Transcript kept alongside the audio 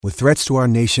With threats to our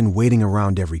nation waiting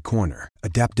around every corner,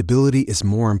 adaptability is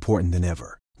more important than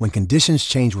ever. When conditions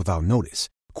change without notice,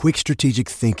 quick strategic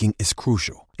thinking is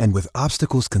crucial. And with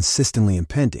obstacles consistently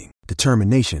impending,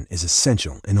 determination is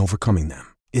essential in overcoming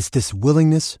them. It's this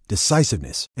willingness,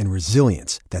 decisiveness, and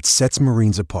resilience that sets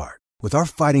Marines apart. With our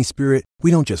fighting spirit, we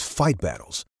don't just fight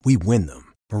battles, we win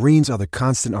them. Marines are the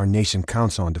constant our nation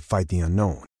counts on to fight the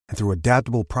unknown. And through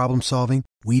adaptable problem solving,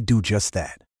 we do just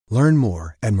that. Learn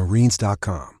more at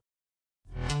marines.com.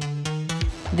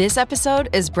 This episode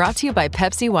is brought to you by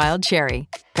Pepsi Wild Cherry.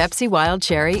 Pepsi Wild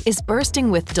Cherry is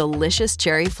bursting with delicious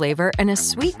cherry flavor and a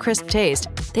sweet, crisp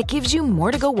taste that gives you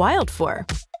more to go wild for.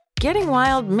 Getting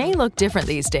wild may look different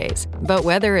these days, but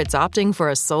whether it's opting for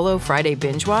a solo Friday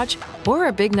binge watch or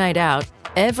a big night out,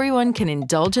 everyone can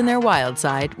indulge in their wild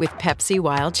side with Pepsi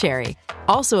Wild Cherry.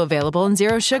 Also available in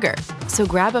Zero Sugar. So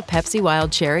grab a Pepsi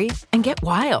Wild Cherry and get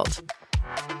wild.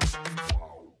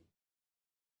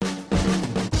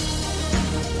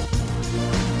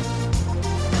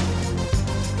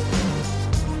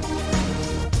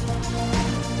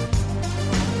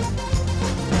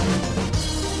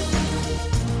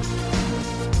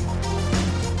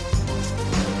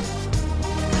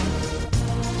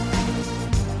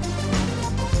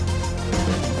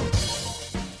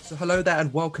 Hello there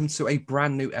and welcome to a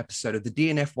brand new episode of the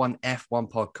DNF1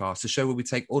 F1 podcast, the show where we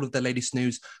take all of the latest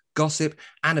news, gossip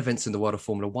and events in the world of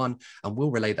Formula One and we'll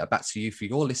relay that back to you for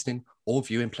your listening or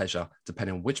viewing pleasure,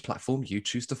 depending on which platform you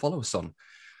choose to follow us on.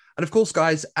 And of course,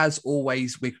 guys, as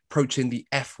always, we're approaching the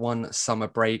F1 summer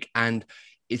break and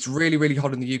it's really, really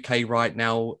hot in the UK right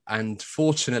now. And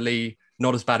fortunately,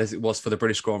 not as bad as it was for the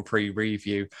British Grand Prix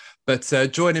review. But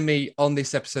joining me on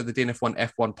this episode of the DNF1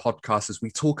 F1 podcast as we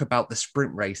talk about the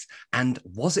sprint race and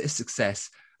was it a success,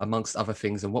 amongst other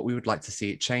things, and what we would like to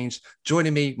see it change.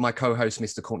 Joining me, my co-host,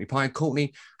 Mr. Courtney Pine.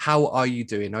 Courtney, how are you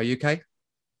doing? Are you okay?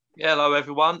 Yeah, hello,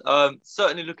 everyone.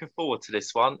 Certainly looking forward to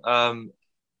this one. I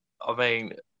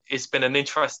mean, it's been an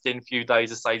interesting few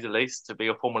days, to say the least, to be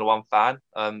a Formula One fan.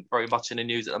 Very much in the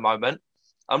news at the moment.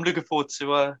 I'm looking forward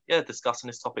to discussing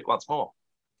this topic once more.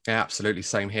 Yeah, absolutely.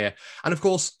 Same here. And of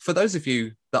course, for those of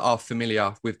you that are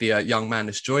familiar with the young man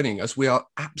that's joining us, we are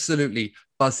absolutely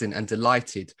buzzing and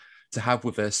delighted to have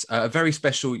with us a very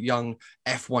special young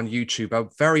F1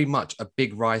 YouTuber, very much a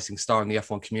big rising star in the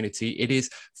F1 community. It is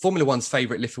Formula One's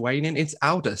favourite Lithuanian. It's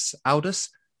Aldas. Aldas,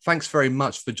 thanks very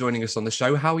much for joining us on the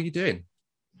show. How are you doing?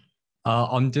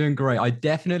 I'm doing great. I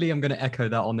definitely am going to echo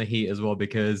that on the heat as well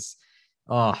because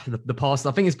the past,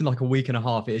 I think it's been like a week and a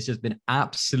half. It's just been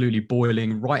absolutely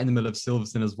boiling right in the middle of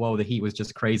Silverstone as well. The heat was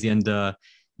just crazy. And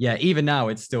even now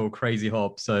it's still crazy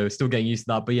hot. So still getting used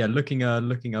to that. But yeah, looking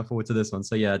forward to this one.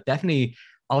 So yeah, definitely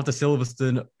after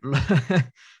Silverstone,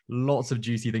 lots of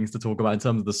juicy things to talk about in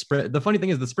terms of the sprint. The funny thing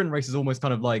is the sprint race has almost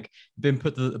kind of like been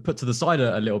put to the side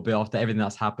a little bit after everything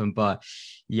that's happened. But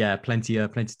yeah, plenty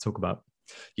to talk about.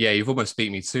 Yeah, you've almost beat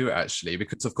me too, actually,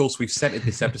 because of course we've centered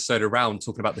this episode around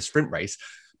talking about the sprint race,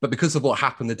 but because of what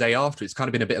happened the day after, it's kind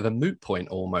of been a bit of a moot point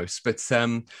almost. But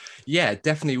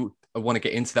definitely want to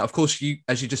get into that. Of course, you,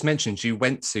 as you just mentioned, you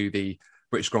went to the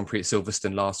British Grand Prix at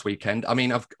Silverstone last weekend. I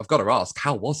mean, I've got to ask,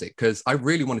 how was it? Because I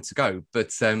really wanted to go,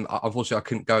 but unfortunately I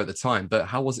couldn't go at the time. But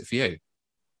how was it for you?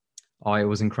 Oh, it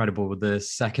was incredible. The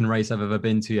second race I've ever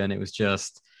been to, and it was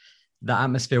just... The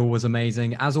atmosphere was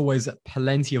amazing. As always,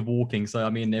 plenty of walking. So, I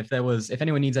mean, if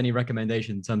anyone needs any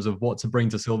recommendation in terms of what to bring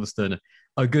to Silverstone,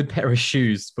 a good pair of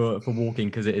shoes for walking,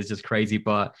 because it is just crazy.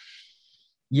 But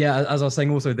yeah, as I was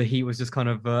saying, also the heat was just kind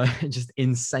of just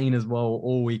insane as well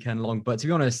all weekend long. But to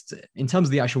be honest, in terms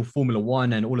of the actual Formula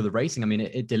One and all of the racing, I mean,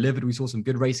 it delivered. We saw some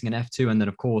good racing in F2. And then,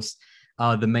 of course,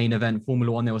 the main event,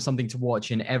 Formula One, there was something to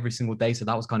watch in every single day. So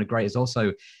that was kind of great. It's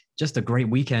also just a great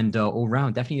weekend all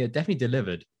round. Definitely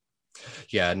delivered.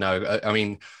 Yeah, no, I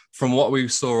mean, from what we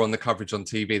saw on the coverage on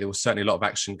TV, there was certainly a lot of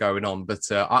action going on, but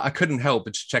I couldn't help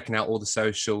but just checking out all the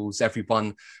socials,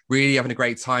 everyone really having a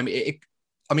great time.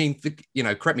 I mean,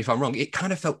 correct me if I'm wrong, it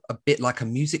kind of felt a bit like a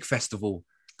music festival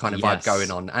kind of vibe going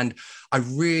on. And I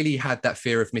really had that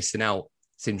fear of missing out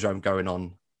syndrome going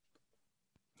on.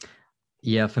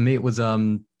 Yeah, for me, it was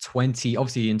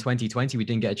obviously in 2020, we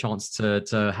didn't get a chance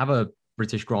to have a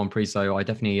British Grand Prix, so I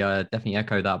definitely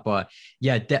echo that. But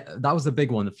yeah, that was the big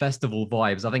one, the festival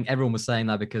vibes. I think everyone was saying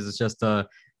that because it's just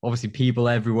obviously people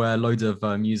everywhere, loads of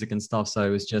music and stuff.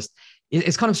 So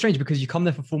it's kind of strange because you come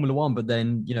there for Formula One, but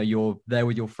then you're there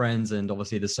with your friends, and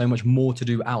obviously there's so much more to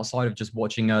do outside of just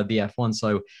watching the F1.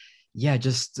 So yeah,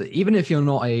 just even if you're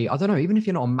not I don't know, even if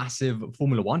you're not a massive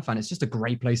Formula One fan, it's just a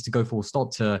great place to go full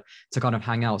stop to kind of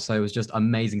hang out. So it was just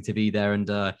amazing to be there.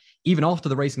 And even after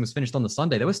the racing was finished on the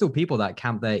Sunday, there were still people that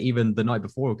camped there even the night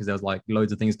before because there was like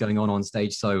loads of things going on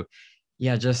stage. So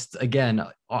yeah, just again,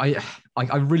 I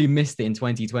really missed it in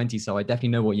 2020. So I definitely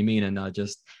know what you mean, and I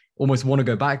just almost want to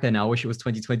go back there now. I wish it was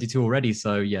 2022 already.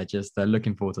 So yeah, just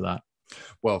looking forward to that.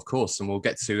 Well, of course, and we'll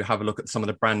get to have a look at some of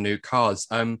the brand new cars.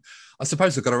 I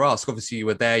suppose I've got to ask, obviously you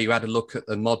were there, you had a look at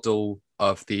the model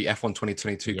of the F1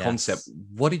 2022 Yes. concept.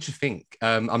 What did you think?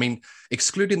 I mean,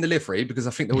 excluding the livery, because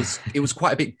I think it was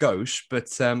quite a bit gauche, but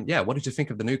yeah, what did you think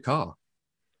of the new car?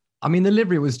 I mean, the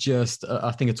livery was just,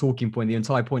 I think, a talking point. The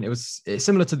entire point. It's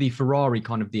similar to the Ferrari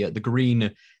kind of the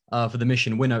green for the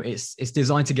mission winnow. It's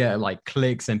designed to get like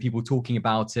clicks and people talking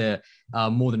about it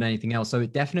more than anything else. So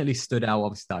it definitely stood out.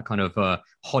 Obviously, that kind of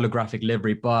holographic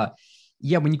livery, but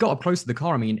yeah, when you got up close to the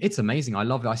car, I mean, it's amazing. I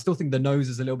love it. I still think the nose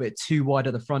is a little bit too wide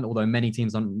at the front, although many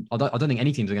teams, I don't think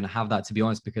any teams are going to have that, to be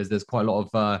honest, because there's quite a lot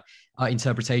of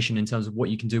interpretation in terms of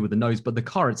what you can do with the nose. But the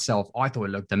car itself, I thought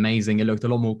it looked amazing. It looked a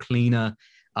lot more cleaner.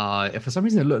 For some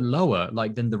reason, it looked lower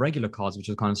like than the regular cars, which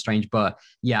was kind of strange. But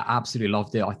yeah, absolutely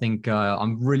loved it. I think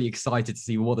I'm really excited to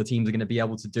see what the teams are going to be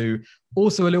able to do.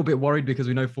 Also, a little bit worried because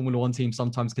we know Formula One teams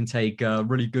sometimes can take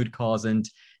really good cars and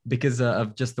because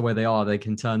of just the way they are, they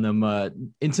can turn them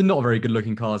into not very good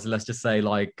looking cars. Let's just say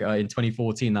like in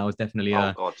 2014, that was definitely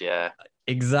oh god, yeah,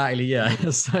 exactly, yeah.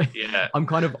 So yeah. I'm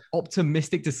kind of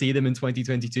optimistic to see them in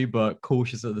 2022, but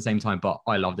cautious at the same time. But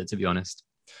I loved it, to be honest.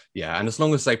 Yeah, and as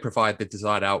long as they provide the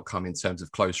desired outcome in terms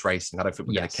of close racing, I don't think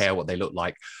we're going to care what they look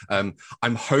like. I'm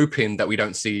hoping that we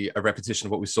don't see a repetition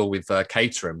of what we saw with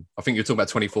Caterham. I think you're talking about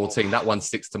 2014. That one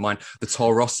sticks to mind. The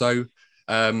Toro Rosso.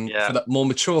 For the more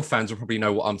mature fans will probably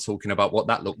know what I'm talking about, what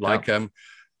that looked like.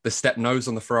 The step nose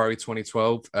on the Ferrari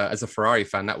 2012. As a Ferrari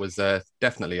fan, that was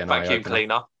definitely an vacuum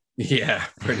cleaner. Yeah,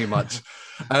 pretty much.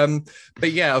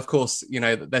 But yeah, of course, you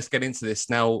know, let's get into this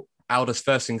now. Aldas,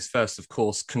 first things first, of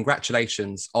course,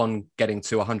 congratulations on getting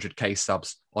to 100K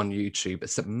subs on YouTube.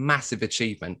 It's a massive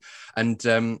achievement. And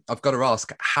I've got to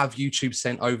ask, have YouTube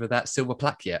sent over that silver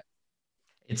plaque yet?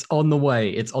 It's on the way.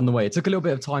 It's on the way. It took a little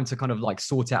bit of time to kind of like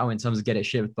sort it out in terms of get it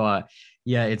shipped, but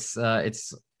yeah, it's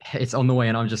on the way,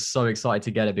 and I'm just so excited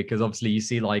to get it because obviously you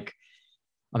see like,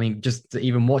 I mean, just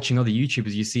even watching other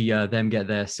YouTubers, you see them get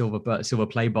their silver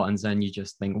play buttons, and you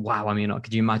just think, wow. I mean,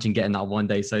 could you imagine getting that one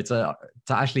day? So to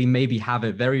actually maybe have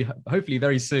it hopefully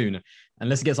very soon,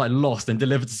 unless it gets like lost and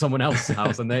delivered to someone else's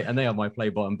house, and they have my play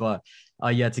button. But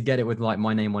yeah, to get it with like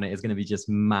my name on it is going to be just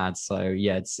mad. So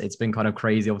yeah, it's been kind of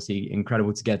crazy. Obviously,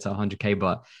 incredible to get to 100K,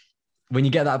 but when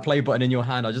you get that play button in your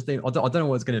hand, I just think I don't know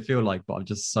what it's going to feel like, but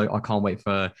I can't wait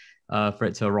for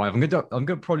it to arrive. I'm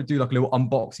gonna probably do like a little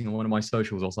unboxing on one of my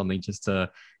socials or something just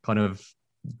to kind of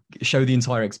show the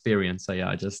entire experience. So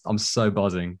yeah, I'm so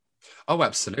buzzing. Oh,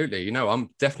 absolutely. You know, I'm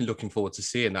definitely looking forward to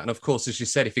seeing that. And of course, as you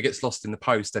said, if it gets lost in the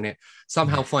post and it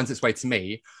somehow finds its way to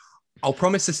me, I'll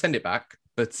promise to send it back.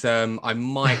 But I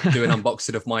might do an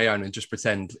unboxing of my own and just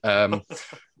pretend,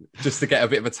 just to get a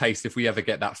bit of a taste if we ever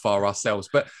get that far ourselves.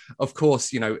 But of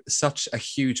course, you know, such a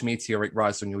huge meteoric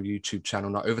rise on your YouTube channel,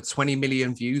 now over 20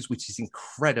 million views, which is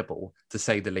incredible to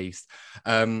say the least.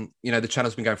 You know, the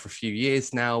channel's been going for a few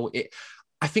years now.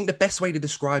 I think the best way to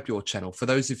describe your channel, for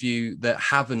those of you that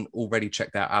haven't already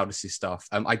checked out Aldous' stuff,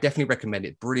 I definitely recommend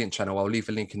it. Brilliant channel. I'll leave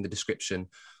a link in the description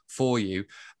for you.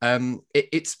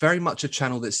 It's very much a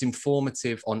channel that's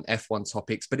informative on F1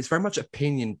 topics, but it's very much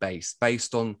opinion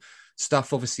based on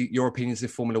stuff, obviously your opinions in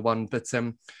Formula One. But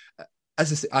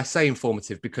as I say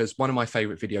informative because one of my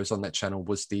favorite videos on that channel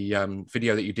was the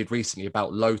video that you did recently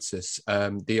about Lotus,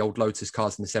 the old Lotus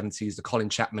cars in the 70s, the Colin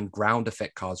Chapman ground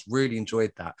effect cars. Really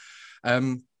enjoyed that.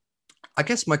 I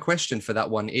guess my question for that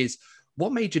one is,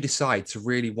 what made you decide to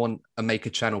really want to make a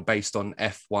channel based on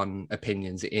F1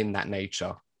 opinions in that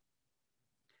nature?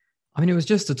 I mean, it was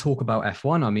just to talk about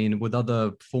F1. I mean, with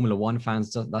other Formula One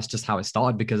fans, that's just how it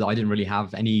started because I didn't really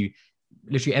have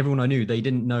literally everyone I knew, they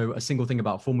didn't know a single thing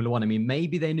about Formula One. I mean,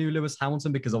 maybe they knew Lewis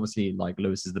Hamilton because obviously like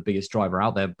Lewis is the biggest driver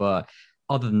out there. But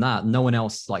other than that, no one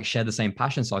else like shared the same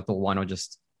passion. So I thought, why not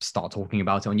just start talking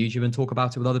about it on YouTube and talk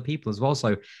about it with other people as well.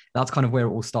 So that's kind of where it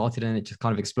all started and it just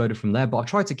kind of exploded from there. But I've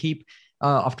tried to keep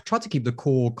the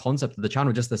core concept of the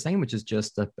channel just the same, which is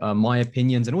just my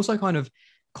opinions and also kind of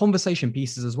conversation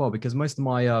pieces as well, because most of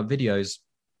my videos,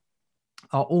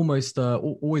 are almost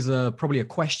always probably a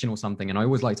question or something, and I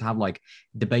always like to have like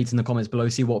debates in the comments below,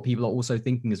 see what people are also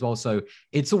thinking as well. So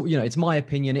it's all, it's my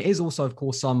opinion. It is also, of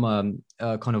course, some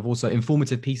kind of also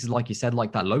informative pieces, like you said,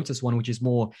 like that Lotus one, which is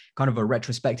more kind of a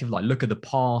retrospective, like look at the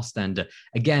past, and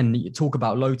again, you talk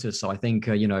about Lotus. So I think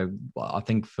I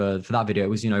think for that video it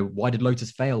was, why did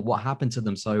Lotus fail, what happened to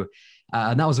them? So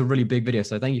and that was a really big video.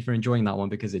 So thank you for enjoying that one,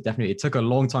 because it took a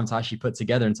long time to actually put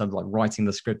together in terms of like writing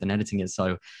the script and editing it.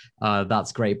 So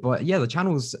that's great. But yeah, the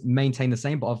channels maintain the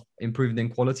same, but I've improved in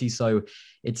quality. So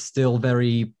it's still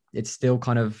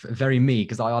kind of very me,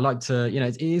 because I like to,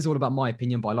 it is all about my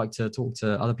opinion, but I like to talk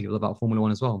to other people about Formula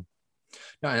One as well.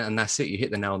 No, and that's it. You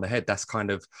hit the nail on the head. That's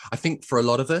kind of, I think for a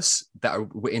lot of us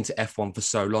that were into F1 for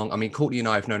so long. I mean, Courtney and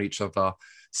I have known each other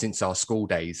since our school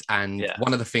days. And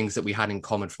one of the things that we had in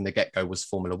common from the get-go was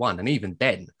Formula One. And even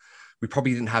then, we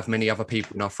probably didn't have many other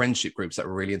people in our friendship groups that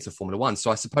were really into Formula One.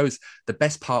 So I suppose the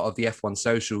best part of the F1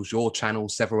 socials, your channel,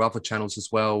 several other channels as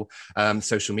well,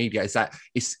 social media, is that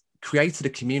it's created a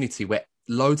community where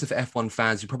loads of F1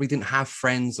 fans who probably didn't have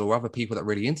friends or other people that are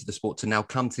really into the sport to now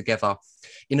come together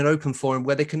in an open forum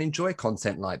where they can enjoy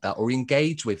content like that, or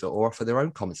engage with it, or offer their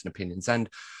own comments and opinions. And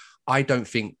I don't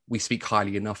think we speak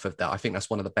highly enough of that. I think that's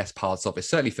one of the best parts of it.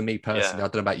 Certainly for me personally. I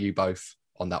don't know about you both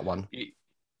on that one.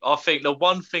 I think the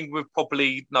one thing we've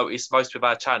probably noticed most with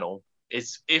our channel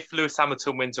is if Lewis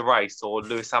Hamilton wins a race, or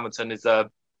Lewis Hamilton is a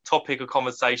topic of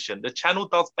conversation, the channel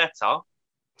does better,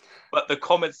 but the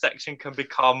comment section can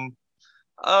become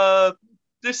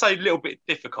just a little bit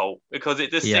difficult, because it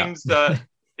just seems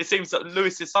that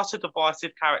Lewis is such a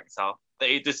divisive character that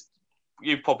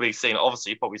you've probably seen like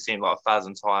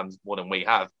 1,000 times more than we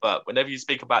have. But whenever you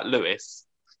speak about Lewis,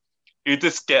 you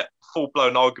just get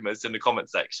full-blown arguments in the comment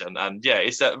section. And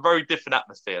it's a very different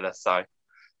atmosphere, let's say.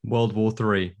 World War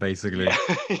III, basically.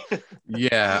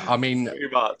 Yeah, I mean, pretty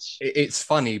much. It's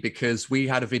funny because we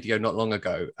had a video not long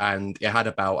ago and it had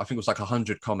about, I think it was like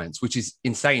 100 comments, which is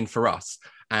insane for us.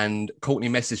 And Courtney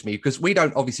messaged me, because we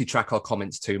don't obviously track our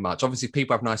comments too much. Obviously, if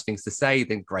people have nice things to say,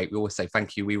 then great. We always say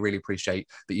thank you. We really appreciate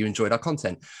that you enjoyed our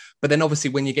content. But then obviously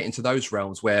when you get into those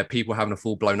realms where people are having a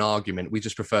full-blown argument, we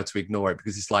just prefer to ignore it,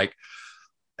 because it's like,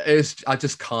 I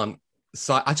just can't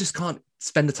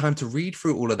spend the time to read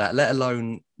through all of that, let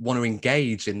alone want to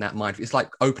engage in that mind. It's like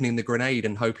opening the grenade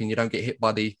and hoping you don't get hit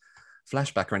by the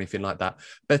flashback or anything like that.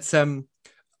 But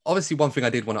obviously, one thing I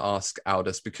did want to ask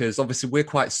Aldas, because obviously we're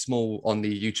quite small on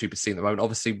the YouTuber scene at the moment.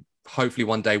 Obviously, hopefully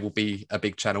one day we'll be a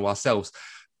big channel ourselves.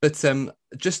 But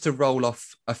just to roll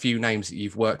off a few names that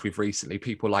you've worked with recently,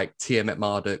 people like Tia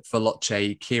McMurdoch,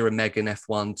 Veloce, Kira Megan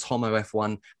F1, Tomo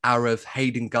F1, Arav,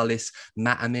 Hayden Gullis,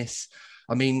 Matt Amis.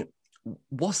 I mean,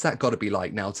 what's that got to be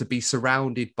like now, to be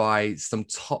surrounded by some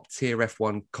top tier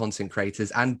F1 content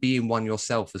creators and being one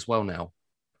yourself as well now?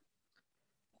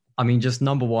 I mean, just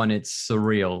number one, it's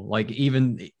surreal. Like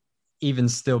even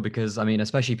still, because I mean,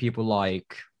 especially people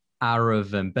like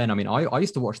Arav and Ben. I mean, I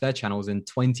used to watch their channels in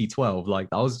 2012. Like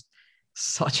that was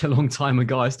such a long time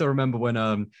ago. I still remember when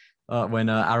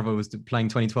Arava was playing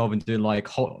 2012 and doing like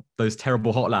those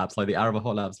terrible hot laps, like the Arava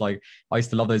hot laps. Like I used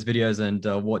to love those videos, and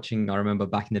watching. I remember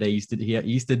back in the day, he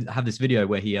used to have this video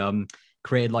where he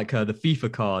created like the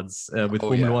FIFA cards with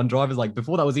Formula One drivers, like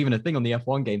before that was even a thing on the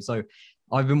F1 game. So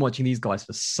I've been watching these guys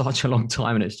for such a long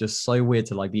time, and it's just so weird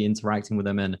to like be interacting with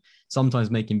them and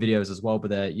sometimes making videos as well. But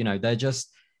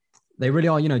they really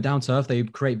are, down to earth. They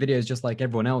create videos just like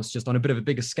everyone else, just on a bit of a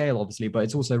bigger scale, obviously. But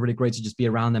it's also really great to just be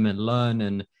around them and learn,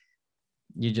 and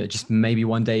you just maybe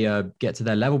one day get to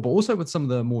their level. But also with some of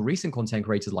the more recent content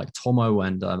creators like Tomo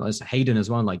and Hayden as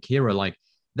well, like Kira, like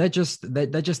they're just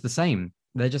the same.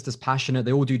 They're just as passionate.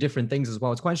 They all do different things as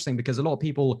well. It's quite interesting because a lot of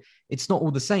people, it's not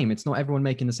all the same. It's not everyone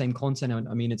making the same content.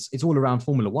 I mean, it's all around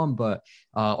Formula One, but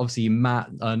obviously Matt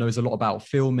knows a lot about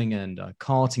filming and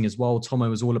karting as well.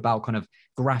 Tomo is all about kind of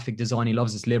graphic design. He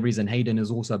loves his liveries, and Hayden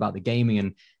is also about the gaming.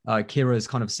 And Kira is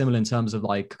kind of similar in terms of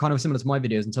like, kind of similar to my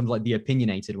videos in terms of like the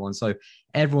opinionated one. So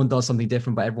everyone does something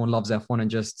different, but everyone loves F1, and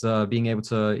just being able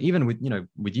to, even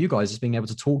with you guys, just being able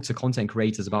to talk to content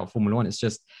creators about Formula One.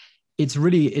 It's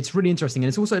really interesting. And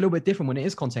it's also a little bit different when it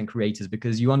is content creators,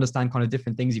 because you understand kind of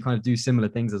different things. You kind of do similar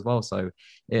things as well. So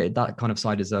that kind of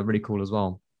side is really cool as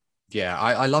well. Yeah,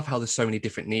 I love how there's so many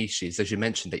different niches, as you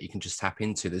mentioned, that you can just tap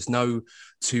into. There's no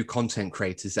two content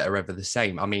creators that are ever the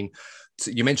same. I mean,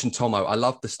 you mentioned Tomo. I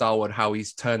love the style and how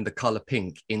he's turned the color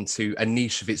pink into a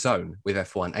niche of its own with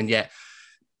F1. And yet,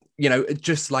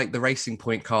 just like the Racing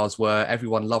Point cars were,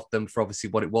 everyone loved them for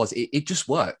obviously what it was. It just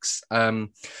works.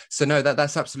 So no,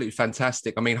 that's absolutely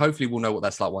fantastic. I mean, hopefully we'll know what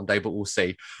that's like one day, but we'll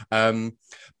see.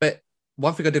 But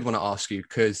one thing I did want to ask you,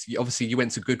 because obviously you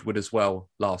went to Goodwood as well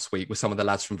last week with some of the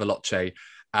lads from Veloce.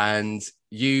 And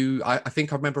I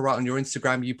think I remember right on your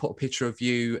Instagram, you put a picture of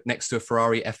you next to a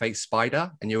Ferrari F8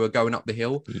 Spider and you were going up the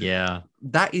hill. Yeah.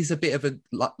 That is a bit of a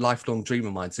lifelong dream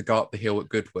of mine, to go up the hill at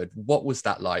Goodwood. What was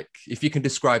that like? If you can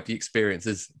describe the experience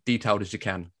as detailed as you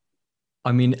can.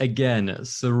 I mean, again,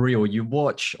 surreal. You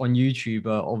watch on YouTube,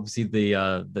 obviously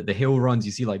the hill runs.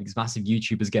 You see like these massive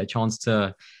YouTubers get a chance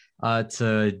to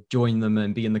join them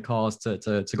and be in the cars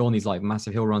to go on these like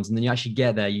massive hill runs, and then you actually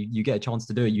get there. You get a chance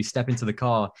to do it. You step into the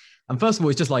car, and first of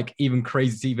all, it's just like even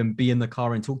crazy to even be in the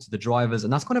car and talk to the drivers,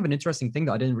 and that's kind of an interesting thing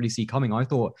that I didn't really see coming. I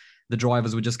thought the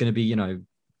drivers were just going to be,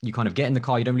 you kind of get in the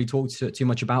car, you don't really talk too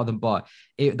much about them, but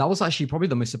that was actually probably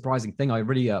the most surprising thing. I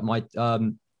really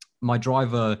my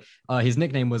driver, his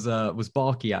nickname was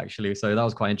Barky, actually, so that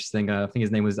was quite interesting. I think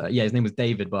his name was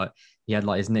David, but he had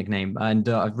like his nickname, and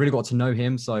I've really got to know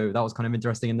him, so that was kind of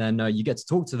interesting. And then you get to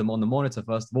talk to them on the monitor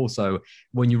first of all. So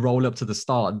when you roll up to the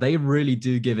start, they really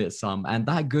do give it some. And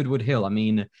that Goodwood Hill, I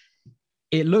mean,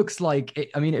 it looks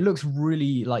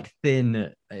really like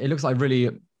thin. It looks like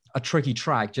really a tricky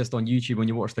track just on YouTube when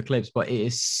you watch the clips, but it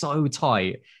is so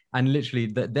tight. And literally,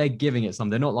 they're giving it some.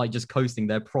 They're not like just coasting.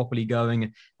 They're properly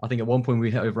going. I think at one point we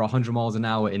hit over 100 miles an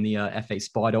hour in the F8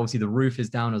 Spider. Obviously, the roof is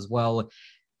down as well.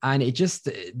 And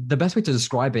the best way to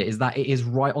describe it is that it is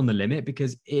right on the limit,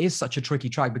 because it is such a tricky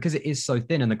track, because it is so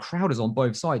thin and the crowd is on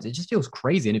both sides. It just feels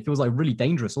crazy, and it feels like really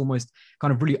dangerous, almost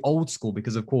kind of really old school,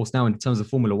 because of course now in terms of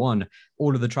Formula One,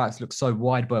 all of the tracks look so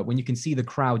wide, but when you can see the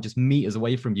crowd just meters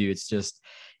away from you, it's just,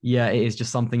 yeah, it is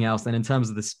just something else. And in terms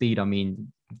of the speed, I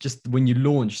mean, just when you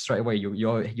launch straight away,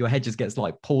 your head just gets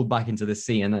like pulled back into the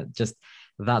seat, and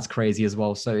that's crazy as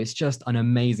well. So it's just an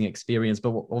amazing experience. But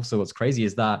also what's crazy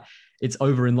is that it's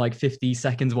over in like 50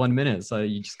 seconds, 1 minute. So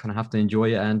you just kind of have to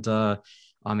enjoy it. And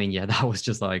I mean, yeah, that was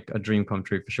just like a dream come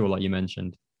true for sure, like you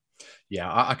mentioned. Yeah,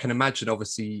 I can imagine,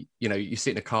 obviously, you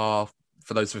sit in a car,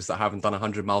 for those of us that haven't done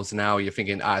 100 miles an hour, you're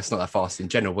thinking, it's not that fast in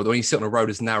general. But when you sit on a road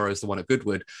as narrow as the one at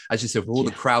Goodwood, as you said, with all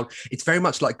the crowd, it's very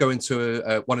much like going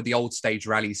to one of the old stage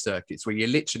rally circuits, where you're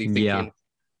literally thinking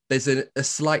there's a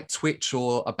slight twitch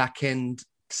or a back end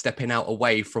stepping out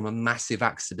away from a massive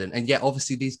accident. And yet,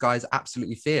 obviously, these guys are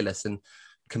absolutely fearless and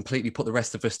completely put the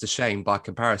rest of us to shame by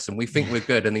comparison. We think we're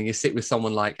good. And then you sit with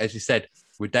someone like, as you said,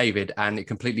 with David, and it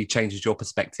completely changes your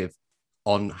perspective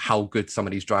on how good some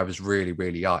of these drivers really,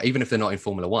 really are, even if they're not in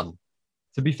Formula One.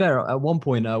 To be fair, at one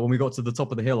point when we got to the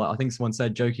top of the hill, I think someone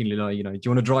said jokingly, like, do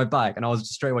you want to drive back? And I was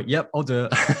just straight away, yep, I'll do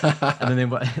it. and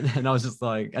then I was just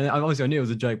like, and obviously I knew it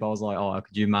was a joke, but I was like, oh,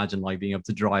 could you imagine like being able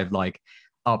to drive like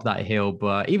up that hill?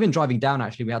 But even driving down,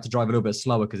 actually, we had to drive a little bit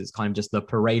slower, because it's kind of just the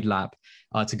parade lap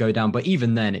to go down. But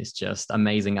even then, it's just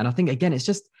amazing. And I think, again, it's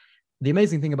just the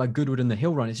amazing thing about Goodwood and the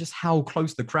hill run is just how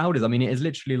close the crowd is. I mean, it is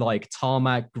literally like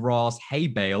tarmac, grass, hay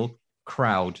bale,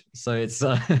 crowd. So it's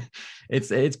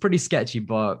it's pretty sketchy,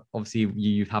 but obviously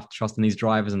you have to trust in these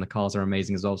drivers, and the cars are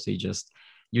amazing as well. So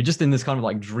you're just in this kind of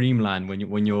like dreamland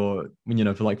when you're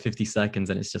for like 50 seconds,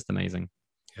 and it's just amazing.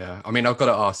 Yeah, I mean, I've got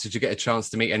to ask, did you get a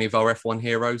chance to meet any of our F1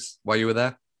 heroes while you were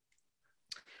there?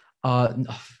 Do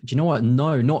you know what?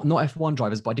 No, not F1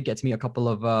 drivers, but I did get to meet a couple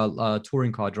of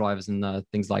touring car drivers and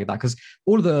things like that. Because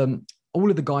all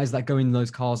of the guys that go in those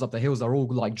cars up the hills are all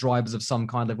like drivers of some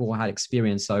kind. They've all had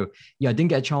experience. So yeah, I didn't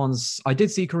get a chance. I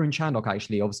did see Karun Chandok,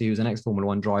 actually. Obviously, he was an ex-Formula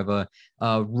One driver.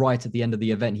 Right at the end of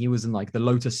the event, he was in like the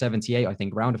Lotus 78, I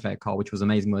think, ground effect car, which was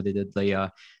amazing, where they did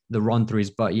the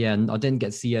run-throughs. But yeah, I didn't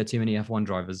get to see too many F1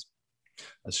 drivers.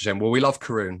 That's a shame. Well, we love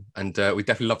Karun, and we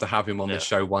definitely love to have him on the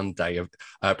show one day.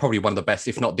 Probably one of the best,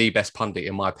 if not the best pundit,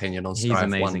 in my opinion, on Sky F1. He's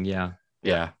amazing,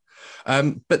 yeah.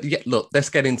 But yeah, look, let's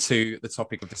get into the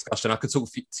topic of discussion. I could talk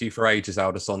to you for ages,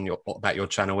 Aldas, about your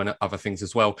channel and other things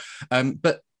as well.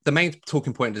 But the main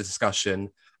talking point of the discussion,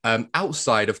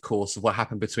 outside, of course, of what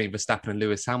happened between Verstappen and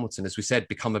Lewis Hamilton, as we said,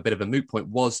 become a bit of a moot point,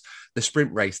 was the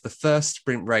sprint race, the first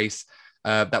sprint race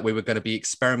that we were going to be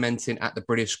experimenting at the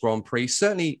British Grand Prix.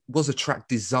 Certainly was a track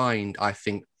designed, I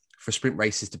think, for sprint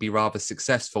races to be rather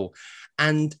successful.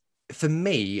 And for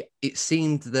me, it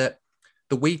seemed that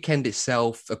the weekend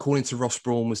itself, according to Ross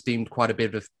Brawn, was deemed quite a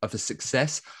bit of a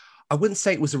success. I wouldn't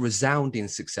say it was a resounding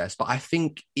success, but I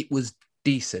think it was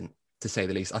decent, to say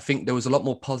the least. I think there was a lot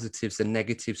more positives than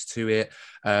negatives to it.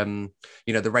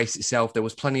 The race itself, there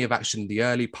was plenty of action in the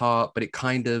early part, but it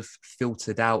kind of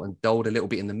filtered out and dulled a little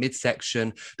bit in the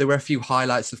midsection. There were a few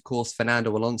highlights, of course.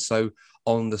 Fernando Alonso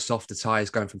on the softer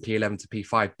tyres, going from P11 to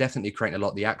P5, definitely creating a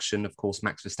lot of the action. Of course,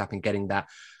 Max Verstappen getting that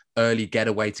early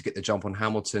getaway to get the jump on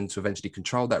Hamilton to eventually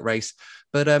control that race.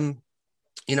 But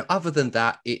Other than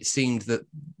that, it seemed that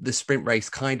the sprint race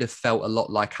kind of felt a lot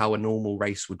like how a normal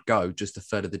race would go, just a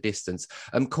third of the distance.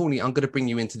 Courtney, I'm going to bring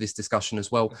you into this discussion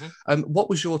as well. What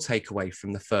was your takeaway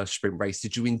from the first sprint race?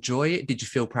 Did you enjoy it? Did you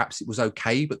feel perhaps it was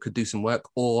okay, but could do some work?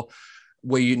 Or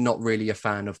were you not really a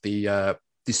fan of the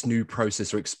this new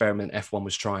process or experiment F1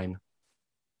 was trying?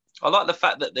 I like the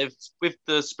fact that they've, with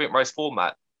the sprint race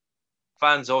format,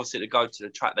 fans obviously to go to the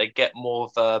track, they get more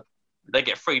of a, they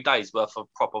get 3 days worth of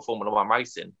proper Formula One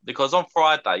racing. Because on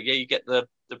Friday, yeah, you get the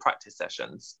practice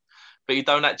sessions, but you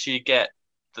don't actually get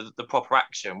the proper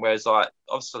action. Whereas, like,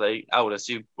 obviously, Aldas,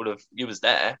 you was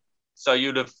there, so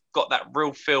you'd have got that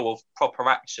real feel of proper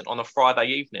action on a Friday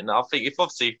evening. And I think if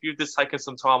you've just taken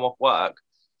some time off work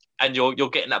and you're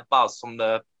getting that buzz from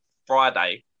the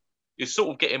Friday, you're sort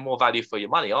of getting more value for your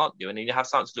money, aren't you? And then you have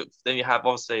something to look. Then you have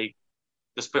obviously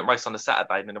the sprint race on the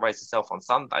Saturday and then the race itself on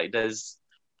Sunday.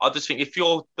 I just think if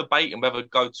you're debating whether to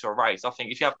go to a race, I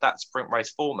think if you have that sprint race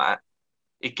format,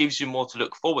 it gives you more to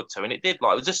look forward to. And it did.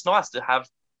 Like, it was just nice to have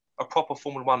a proper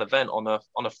Formula One event on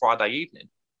a Friday evening.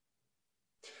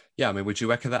 Yeah, I mean, would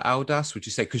you echo that, Aldas? Would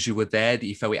you say because you were there that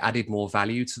you felt it added more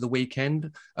value to the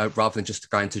weekend rather than just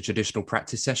going to traditional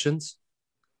practice sessions?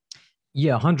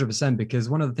 Yeah, 100%. Because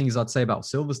one of the things I'd say about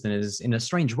Silverstone is, in a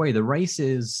strange way, the race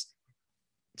is,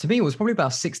 to me, it was probably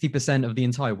about 60% of the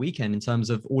entire weekend in terms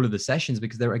of all of the sessions,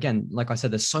 because there, again, like I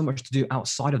said, there's so much to do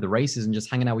outside of the races and just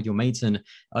hanging out with your mates and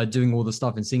doing all the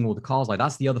stuff and seeing all the cars. Like,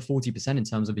 that's the other 40% in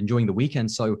terms of enjoying the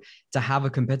weekend. So to have a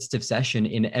competitive session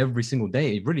in every single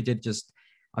day, it really did just,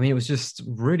 I mean, it was just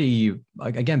really,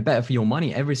 again, better for your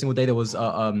money. Every single day there was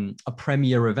a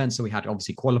premiere event. So we had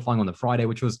obviously qualifying on the Friday,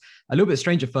 which was a little bit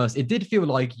strange at first. It did feel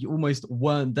like you almost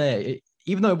weren't there.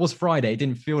 Even though it was Friday, it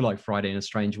didn't feel like Friday in a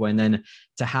strange way. And then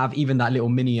to have even that little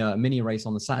mini race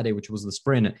on the Saturday, which was the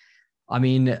sprint. I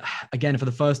mean, again, for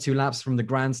the first 2 laps from the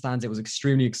grandstands, it was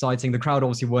extremely exciting. The crowd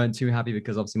obviously weren't too happy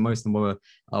because obviously most of them were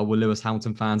Lewis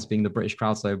Hamilton fans, being the British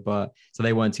crowd. So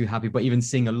they weren't too happy. But even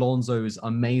seeing Alonso's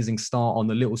amazing start on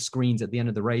the little screens at the end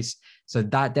of the race, so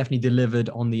that definitely delivered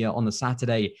on the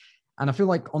Saturday. And I feel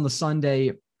like on the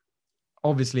Sunday,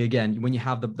 obviously, again, when you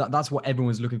have that's what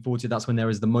everyone's looking forward to. That's when there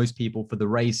is the most people for the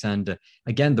race. And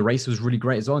again, the race was really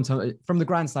great as well. From the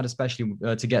grandstand, especially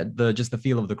to get the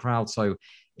feel of the crowd. So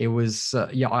it was,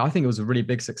 I think it was a really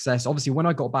big success. Obviously, when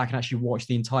I got back and actually watched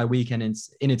the entire weekend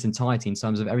in its entirety in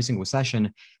terms of every single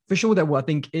session, for sure, I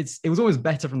think it was always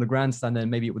better from the grandstand than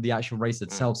maybe with the actual race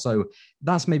itself. So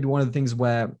that's maybe one of the things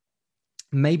where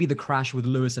maybe the crash with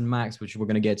Lewis and Max, which we're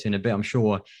going to get to in a bit, I'm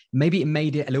sure, maybe it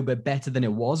made it a little bit better than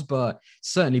it was, but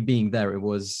certainly being there, it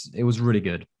was really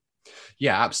good.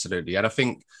 Yeah, absolutely. And I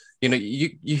think,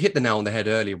 you hit the nail on the head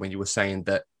earlier when you were saying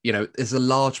that, there's a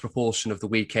large proportion of the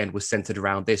weekend was centered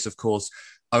around this, of course,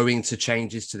 owing to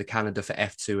changes to the calendar for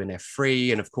F2 and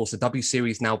F3. And of course, the W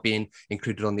Series now being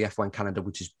included on the F1 calendar,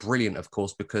 which is brilliant, of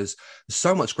course, because there's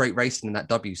so much great racing in that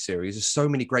W Series. There's so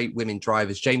many great women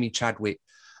drivers. Jamie Chadwick,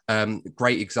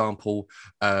 great example,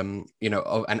 and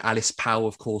Alice Powell,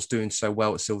 of course, doing so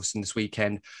well at Silverstone this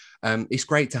weekend. It's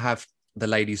great to have the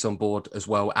ladies on board as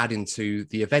well, adding to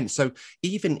the event. So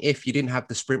even if you didn't have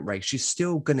the sprint race, you're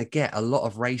still going to get a lot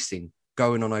of racing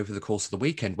going on over the course of the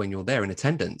weekend when you're there in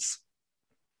attendance.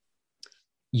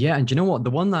 Yeah, and do you know what? The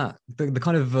one that the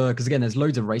kind of because again, there's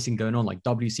loads of racing going on, like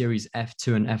W Series,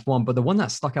 F2, and F1. But the one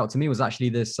that stuck out to me was actually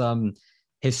this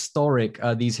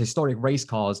these historic race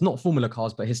cars, not Formula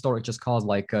cars, but historic just cars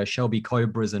like Shelby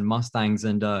Cobras and Mustangs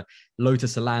and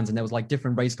Lotus Elans. And there was like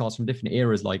different race cars from different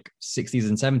eras, like 60s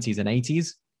and 70s and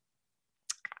 80s.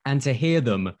 And to hear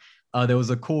them, there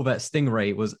was a Corvette Stingray.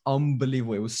 It was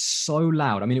unbelievable. It was so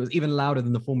loud. I mean, it was even louder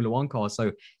than the Formula One cars.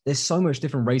 So there's so much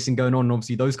different racing going on. And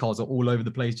obviously those cars are all over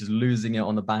the place, just losing it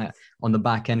on the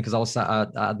back end. Because I was sat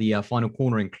at the final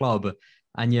cornering club.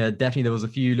 And yeah, definitely there was a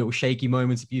few little shaky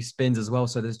moments, a few spins as well.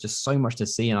 So there's just so much to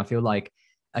see. And I feel like,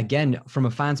 again, from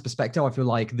a fan's perspective, I feel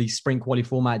like the sprint quali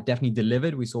format definitely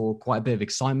delivered. We saw quite a bit of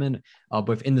excitement,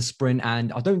 both in the sprint.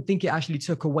 And I don't think it actually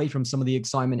took away from some of the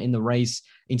excitement in the race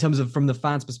in terms of from the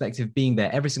fans' perspective being there.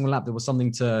 Every single lap, there was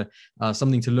something to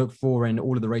look for. And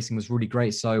all of the racing was really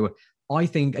great. So I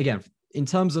think, again, in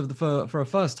terms of for a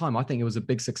first time, I think it was a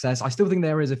big success. I still think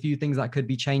there is a few things that could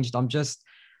be changed.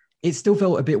 It still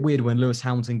felt a bit weird when Lewis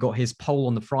Hamilton got his pole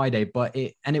on the Friday, but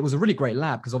it was a really great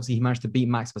lap because obviously he managed to beat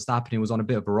Max Verstappen. He was on a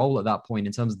bit of a roll at that point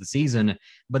in terms of the season.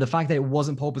 But the fact that it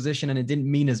wasn't pole position and it didn't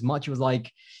mean as much, it was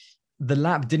like the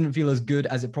lap didn't feel as good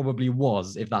as it probably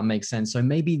was, if that makes sense. So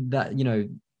maybe that,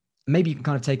 maybe you can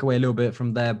kind of take away a little bit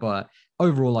from there. But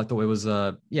overall, I thought it was,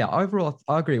 overall,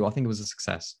 I agree. I think it was a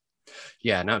success.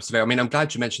 Yeah, no, absolutely. I mean, I'm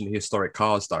glad you mentioned the historic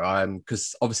cars, though,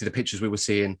 because obviously the pictures we were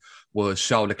seeing was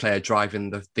Charles Leclerc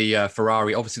driving the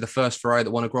Ferrari, obviously the first Ferrari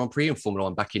that won a Grand Prix in Formula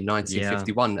One back in Yeah.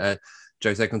 1951.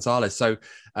 Jose Gonzalez. So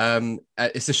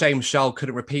it's a shame Charles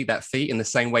couldn't repeat that feat in the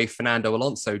same way Fernando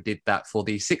Alonso did that for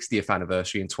the 60th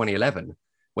anniversary in 2011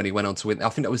 when he went on to win. I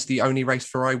think that was the only race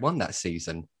Ferrari won that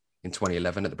season in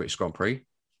 2011 at the British Grand Prix.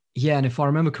 Yeah, and if I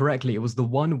remember correctly, it was the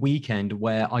one weekend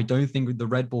where I don't think the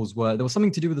Red Bulls there was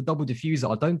something to do with the double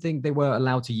diffuser. I don't think they were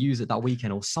allowed to use it that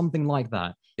weekend or something like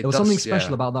that. There was something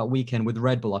special about that weekend with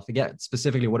Red Bull. I forget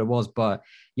specifically what it was, but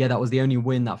yeah, that was the only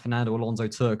win that Fernando Alonso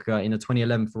took in a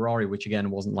 2011 Ferrari, which again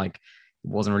wasn't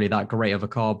really that great of a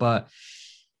car. But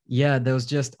yeah, there was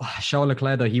just Charles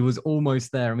Leclerc, though. He was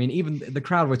almost there. I mean, even the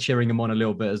crowd were cheering him on a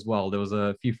little bit as well. There was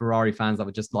a few Ferrari fans that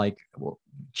were just like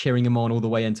cheering him on all the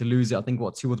way in to lose it. I think,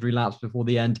 2 or 3 laps before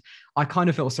the end. I kind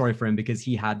of felt sorry for him because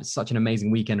he had such an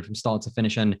amazing weekend from start to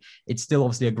finish. And it's still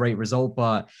obviously a great result,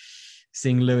 but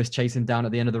seeing Lewis chase him down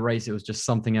at the end of the race, it was just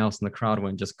something else. And the crowd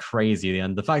went just crazy.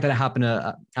 And the fact that it happened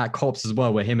at Cops as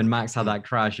well, where him and Max had that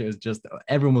crash, it was just,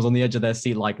 everyone was on the edge of their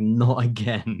seat, like, not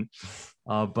again.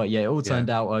 But yeah, it all turned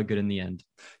out good in the end.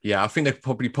 Yeah, I think they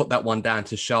probably put that one down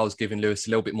to Charles giving Lewis a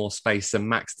little bit more space than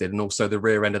Max did. And also the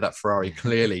rear end of that Ferrari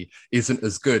clearly isn't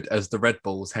as good as the Red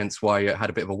Bulls, hence why it had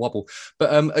a bit of a wobble.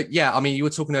 But yeah, I mean, you were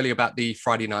talking earlier about the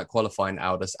Friday night qualifying,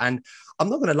 Aldas, and I'm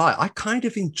not going to lie, I kind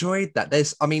of enjoyed that.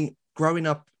 Growing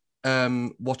up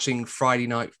watching Friday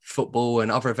night football and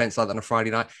other events like that on a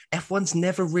Friday night, F1's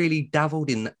never really dabbled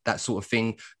in that sort of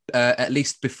thing, at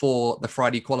least before the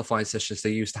Friday qualifying sessions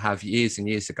they used to have years and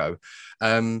years ago.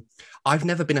 I've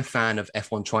never been a fan of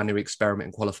F1 trying to experiment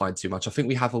in qualifying too much. I think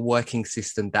we have a working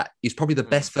system that is probably the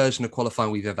best version of qualifying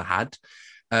we've ever had.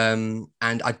 And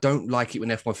I don't like it when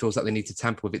F1 feels like they need to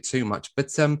tamper with it too much.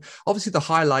 But obviously the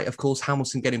highlight, of course,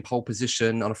 Hamilton getting pole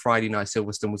position on a Friday night,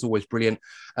 Silverstone, was always brilliant.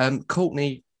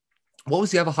 Courtney, what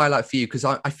was the other highlight for you? Because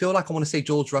I feel like I want to say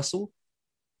George Russell,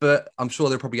 but I'm sure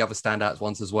there are probably other standouts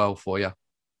ones as well for you.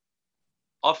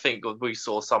 I think we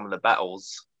saw some of the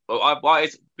battles.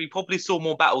 We probably saw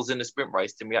more battles in the sprint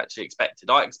race than we actually expected.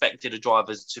 I expected the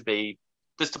drivers to be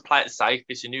just to play it safe.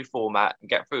 It's a new format and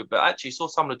get through. But actually saw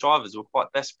some of the drivers were quite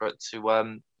desperate to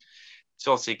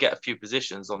obviously get a few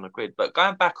positions on the grid. But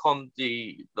going back on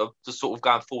the sort of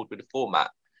going forward with the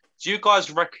format, do you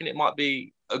guys reckon it might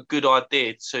be a good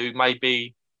idea to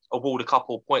maybe award a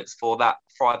couple of points for that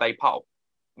Friday pole?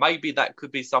 Maybe that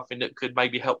could be something that could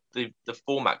maybe help the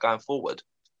format going forward.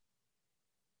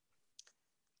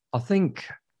 I think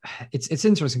it's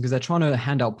interesting because they're trying to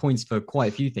hand out points for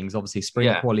quite a few things. Obviously,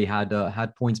 Sprint Quali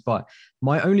had points, but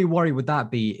my only worry with that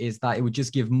is that it would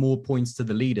just give more points to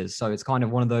the leaders. So it's kind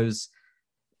of one of those.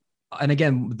 And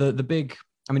again, the big.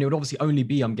 I mean, it would obviously only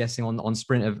be, I'm guessing, on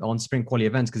sprint quali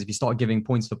events, because if you start giving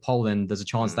points for pole, then there's a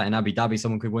chance that in Abu Dhabi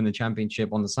someone could win the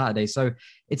championship on the Saturday. So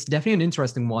it's definitely an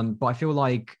interesting one. But I feel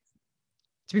like,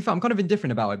 to be fair, I'm kind of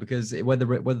indifferent about it, because whether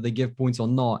they give points or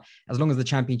not, as long as the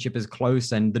championship is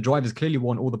close and the drivers clearly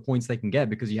want all the points they can get,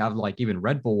 because you have like even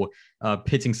Red Bull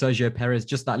pitting Sergio Perez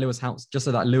just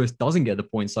so that Lewis doesn't get the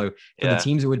points. So for the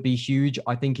teams, it would be huge.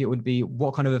 I think it would be,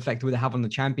 what kind of effect would it have on the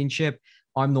championship?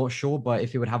 I'm not sure, but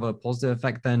if it would have a positive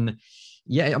effect, then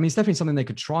yeah, I mean, it's definitely something they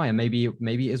could try, and maybe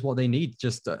it is what they need,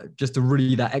 just to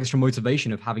really that extra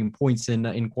motivation of having points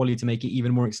in quality to make it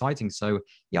even more exciting. So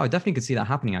yeah, I definitely could see that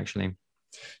happening actually.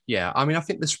 Yeah, I mean, I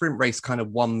think the sprint race kind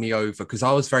of won me over, because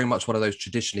I was very much one of those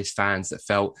traditionalist fans that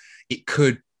felt it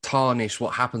could tarnish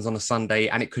what happens on a Sunday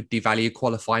and it could devalue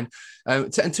qualifying.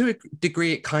 To a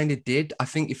degree, it kind of did. I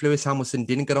think if Lewis Hamilton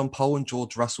didn't get on pole and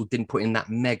George Russell didn't put in that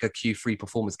mega Q3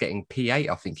 performance, getting P8,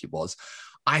 I think it was,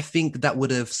 I think that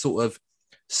would have sort of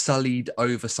sullied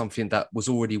over something that was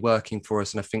already working for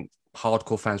us. And I think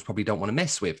hardcore fans probably don't want to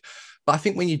mess with. But I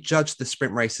think when you judge the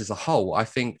sprint race as a whole, I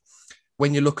think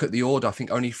when you look at the order, I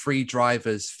think only 3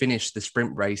 drivers finished the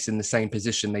sprint race in the same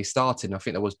position they started. I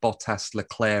think there was Bottas,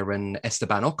 Leclerc, and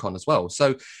Esteban Ocon as well.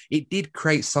 So it did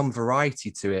create some variety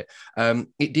to it.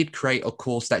 It did create, of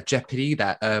course, that jeopardy,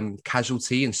 that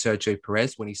casualty in Sergio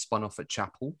Perez when he spun off at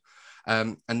Chapel.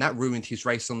 And that ruined his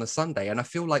race on the Sunday. And I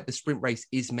feel like the sprint race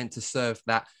is meant to serve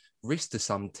that risk to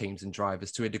some teams and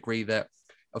drivers to a degree that,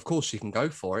 of course, you can go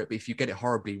for it, but if you get it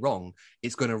horribly wrong,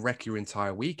 it's going to wreck your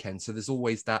entire weekend. So there's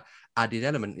always that added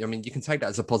element. I mean, you can take that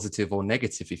as a positive or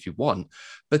negative if you want.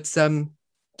 But so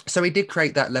it did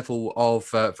create that level of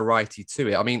variety to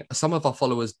it. I mean, some of our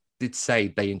followers did say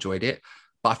they enjoyed it,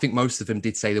 but I think most of them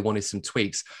did say they wanted some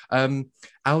tweaks.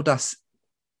 Aldas,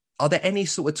 are there any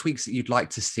sort of tweaks that you'd like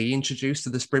to see introduced to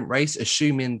the sprint race,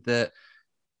 assuming that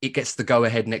it gets the go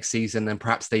ahead next season, and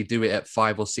perhaps they do it at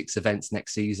 5 or 6 events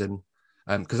next season.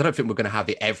 Because I don't think we're going to have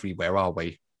it everywhere, are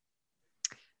we?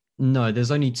 No,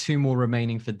 there's only 2 more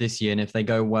remaining for this year, and if they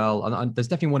go well, and there's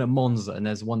definitely one at Monza, and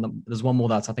there's one more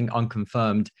that's I think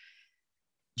unconfirmed.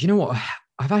 Do you know what?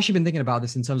 I've actually been thinking about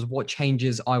this in terms of what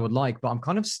changes I would like, but I'm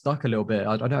kind of stuck a little bit.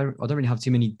 I don't really have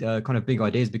too many kind of big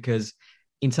ideas, because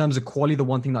in terms of quality, the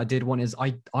one thing that I did want is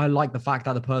I like the fact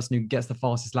that the person who gets the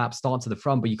fastest lap starts at the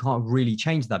front, but you can't really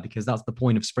change that, because that's the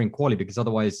point of sprint quality. Because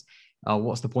otherwise,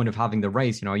 what's the point of having the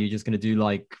race? Are you just going to do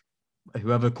like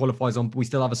whoever qualifies on? We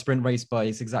still have a sprint race, but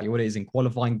it's exactly what it is in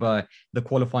qualifying. But the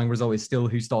qualifying result is still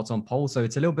who starts on pole. So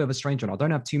it's a little bit of a strange one. I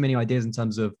don't have too many ideas in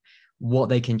terms of what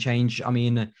they can change. I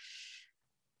mean,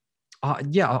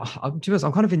 I'm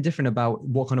kind of indifferent about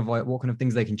what kind of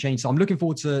things they can change. So I'm looking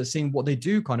forward to seeing what they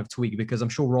do kind of tweak, because I'm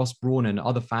sure Ross Brawn and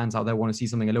other fans out there want to see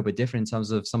something a little bit different in terms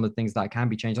of some of the things that can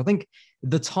be changed. I think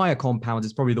the tire compound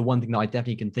is probably the one thing that I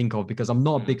definitely can think of, because I'm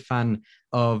not a big fan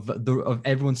of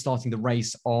everyone starting the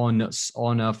race on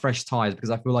fresh tires, because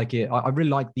I feel like I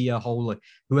really like the whole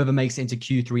whoever makes it into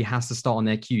Q3 has to start on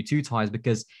their Q2 tires,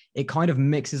 because it kind of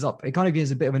mixes up. It kind of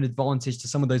gives a bit of an advantage to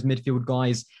some of those midfield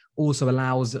guys. Also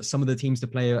allows some of the teams to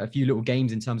play a few little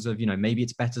games in terms of, maybe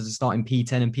it's better to start in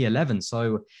P10 and P11.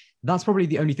 So that's probably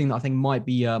the only thing that I think might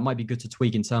be good to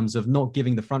tweak, in terms of not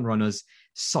giving the front runners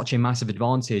such a massive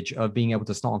advantage of being able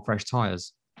to start on fresh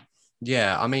tires.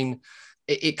 Yeah, I mean,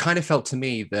 it kind of felt to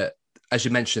me that, as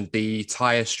you mentioned, the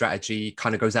tyre strategy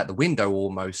kind of goes out the window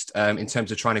almost, in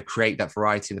terms of trying to create that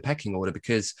variety in the pecking order,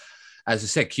 because as I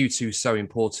said, Q2 is so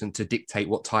important to dictate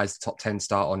what tyres the top 10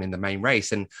 start on in the main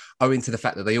race. And owing to the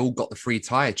fact that they all got the free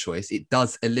tyre choice, it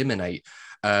does eliminate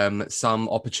some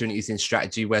opportunities in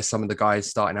strategy where some of the guys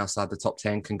starting outside the top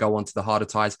 10 can go on to the harder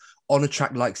tyres on a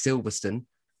track like Silverstone,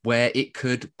 where it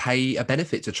could pay a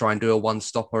benefit to try and do a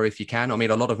one-stopper if you can. I mean,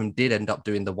 a lot of them did end up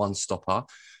doing the one-stopper,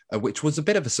 which was a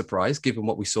bit of a surprise given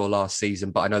what we saw last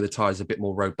season. But I know the tyres are a bit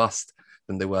more robust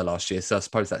than they were last year. So I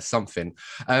suppose that's something.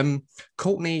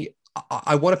 Courtney,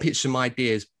 I want to pitch some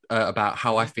ideas about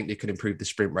how I think they could improve the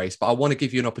sprint race, but I want to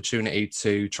give you an opportunity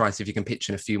to try and see if you can pitch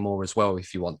in a few more as well,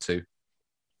 if you want to.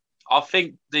 I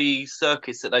think the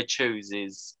circuits that they choose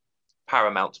is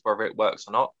paramount to whether it works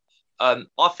or not.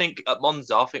 I think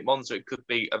Monza, it could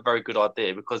be a very good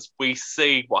idea, because we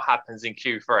see what happens in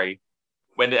Q3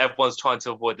 when everyone's trying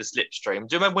to avoid the slipstream.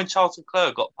 Do you remember when Charles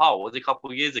Leclerc got pole? Was a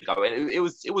couple of years ago? And it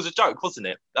was a joke, wasn't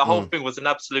it? The whole thing was an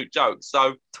absolute joke.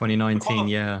 So 2019,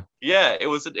 yeah, it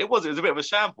was a bit of a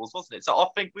shambles, wasn't it? So I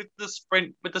think with the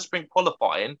sprint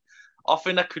qualifying, I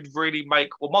think that could really make.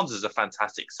 Well, Monza's a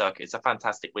fantastic circuit. It's a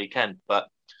fantastic weekend, but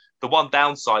the one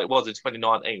downside it was in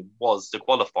 2019 was the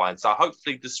qualifying. So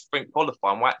hopefully the sprint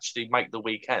qualifying will actually make the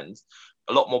weekend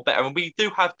a lot more better. And we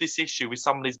do have this issue with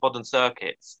some of these modern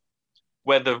circuits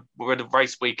where the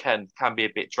race weekend can be a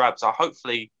bit drab. So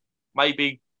hopefully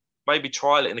maybe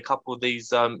trial it in a couple of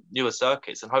these newer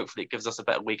circuits, and hopefully it gives us a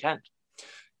better weekend.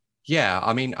 Yeah,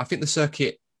 I mean, I think the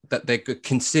circuit that they're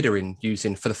considering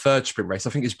using for the third sprint race, I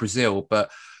think is Brazil,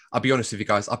 but I'll be honest with you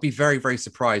guys, I'd be very, very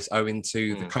surprised owing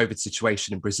to the COVID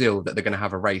situation in Brazil that they're going to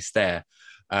have a race there.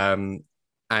 And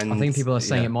I think people are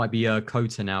saying it might be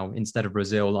Kota now instead of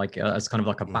Brazil, like as kind of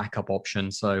like a backup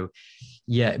option. So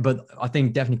yeah, but I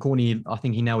think definitely Courtney, I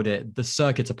think he nailed it. The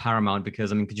circuits are paramount,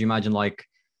 because I mean, could you imagine like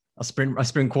a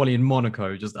sprint quali in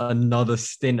Monaco, just another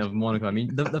stint of Monaco? I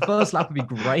mean, the first lap would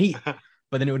be great,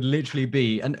 but then it would literally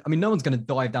be, and I mean, no one's going to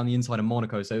dive down the inside of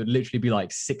Monaco. So it would literally be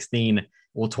like 16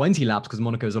 or 20 laps, because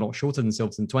Monaco is a lot shorter than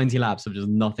Silverstone, 20 laps of just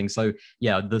nothing. So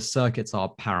yeah, the circuits are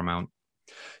paramount.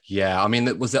 Yeah, I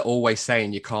mean, was it always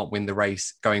saying you can't win the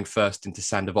race going first into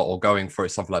Sandoval or going for it,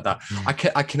 something like that?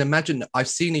 I can imagine. I've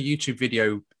seen a YouTube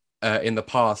video in the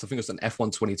past, I think it was an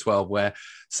F1 2012, where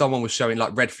someone was showing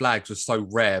like red flags was so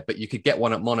rare, but you could get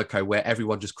one at Monaco where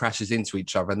everyone just crashes into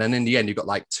each other. And then in the end, you've got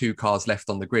like 2 cars left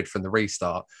on the grid from the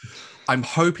restart. I'm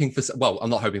hoping for, well, I'm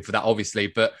not hoping for that, obviously,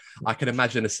 but I can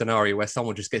imagine a scenario where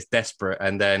someone just gets desperate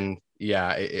and then,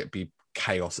 yeah, it'd be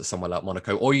chaos at somewhere like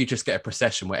Monaco, or you just get a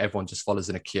procession where everyone just follows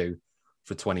in a queue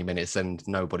for 20 minutes and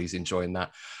nobody's enjoying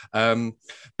that.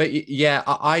 But yeah,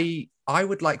 I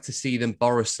would like to see them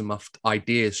borrow some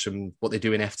ideas from what they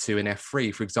do in F2 and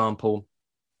F3. For example,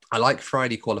 I like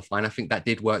Friday qualifying. I think that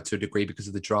did work to a degree because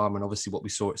of the drama and obviously what we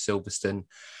saw at Silverstone.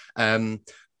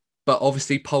 But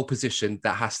obviously pole position,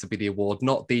 that has to be the award,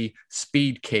 not the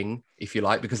speed king, if you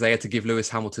like, because they had to give Lewis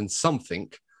Hamilton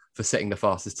something for setting the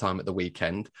fastest time at the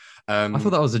weekend. I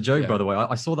thought that was a joke, by the way.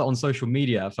 I saw that on social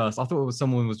media at first. I thought it was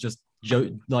someone was just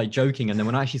joking. And then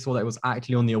when I actually saw that it was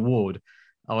actually on the award,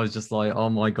 I was just like, oh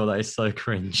my God, that is so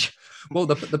cringe. Well,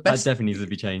 the That best. definitely needs to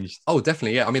be changed. Oh,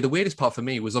 definitely. Yeah. I mean, the weirdest part for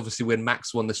me was obviously when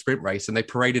Max won the sprint race and they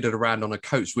paraded it around on a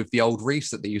coach with the old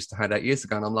reefs that they used to hand out years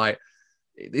ago. And I'm like,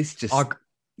 this just, I,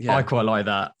 yeah. I quite like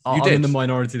that. You I'm in did? the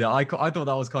minority there. I thought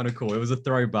that was kind of cool. It was a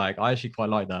throwback. I actually quite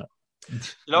like that. You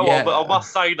know Yeah. what? But I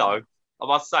must say though,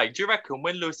 do you reckon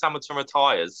when Lewis Hamilton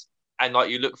retires and like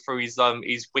you look through his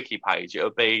wiki page,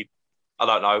 it'll be, I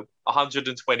don't know,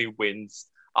 120 wins,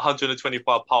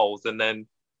 125 poles, and then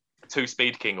 2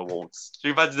 Speed King awards. Do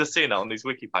you imagine seeing that on his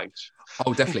wiki page?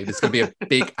 Oh, definitely. There's going to be a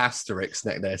big asterisk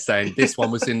next there saying this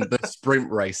one was in the sprint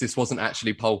race. This wasn't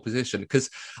actually pole position. Because,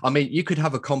 I mean, you could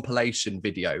have a compilation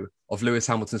video of Lewis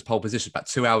Hamilton's pole position, about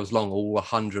 2 hours long, all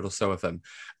 100 or so of them.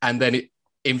 And then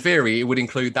in theory, it would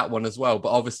include that one as well. But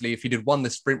obviously, if he did won the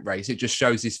sprint race, it just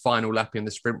shows his final lap in the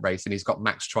sprint race and he's got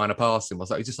Max trying to pass him. I was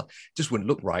like, it just wouldn't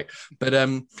look right. But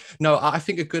no, I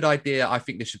think a good idea, I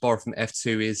think they should borrow from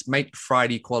F2 is make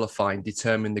Friday qualifying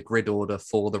determine the grid order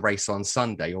for the race on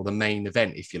Sunday, or the main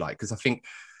event, if you like. Because I think,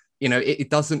 you know, it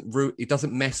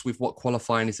doesn't mess with what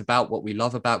qualifying is about, what we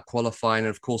love about qualifying. And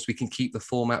of course, we can keep the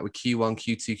format with Q1,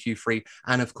 Q2, Q3,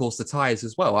 and of course the tyres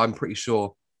as well. I'm pretty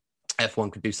sure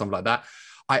F1 could do something like that.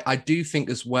 I do think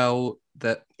as well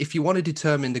that if you want to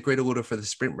determine the grid order for the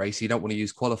sprint race, you don't want to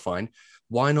use qualifying,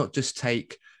 why not just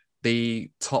take the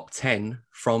top 10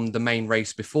 from the main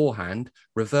race beforehand,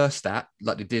 reverse that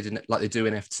like they do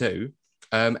in F2,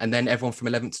 and then everyone from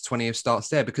 11th to 20th starts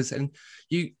there, because then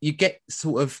you get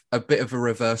sort of a bit of a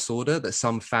reverse order that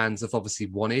some fans have obviously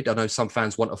wanted. I know some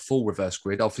fans want a full reverse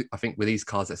grid. I think with these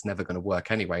cars, that's never going to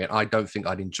work anyway. And I don't think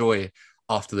I'd enjoy it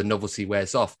after the novelty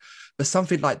wears off. But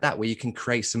something like that where you can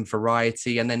create some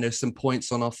variety and then there's some points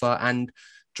on offer and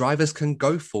drivers can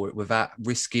go for it without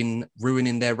risking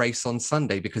ruining their race on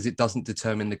Sunday, because it doesn't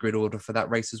determine the grid order for that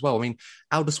race as well. I mean,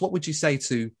 Aldas, what would you say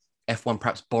to F1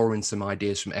 perhaps borrowing some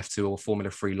ideas from F2 or Formula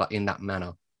 3 like in that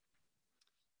manner?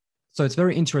 So it's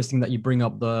very interesting that you bring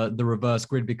up the reverse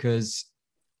grid, because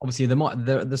obviously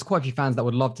there's quite a few fans that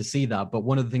would love to see that. But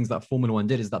one of the things that Formula One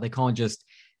did is that they can't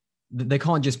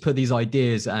just put these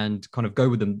ideas and kind of go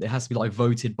with them. It has to be like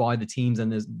voted by the teams,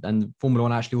 and Formula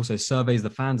One actually also surveys the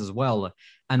fans as well.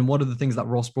 And one of the things that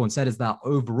Ross Brawn said is that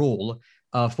overall,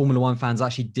 Formula One fans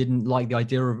actually didn't like the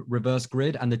idea of reverse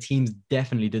grid, and the teams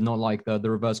definitely did not like the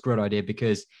reverse grid idea,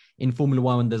 because in Formula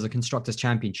One there's a constructors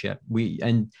championship.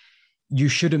 You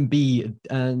shouldn't be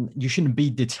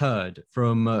deterred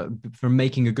from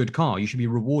making a good car. You should be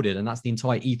rewarded, and that's the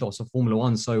entire ethos of Formula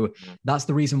One. So that's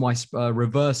the reason why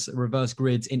reverse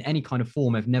grids in any kind of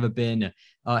form have never been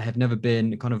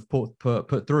kind of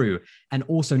put through. And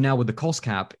also now with the cost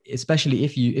cap, especially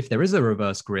if there is a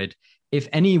reverse grid, if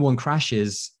anyone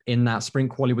crashes in that sprint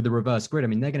quali with the reverse grid, I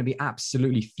mean, they're going to be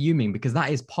absolutely fuming, because that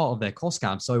is part of their cost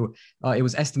cap. So it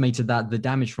was estimated that the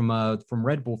damage from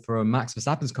Red Bull for Max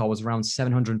Verstappen's car was around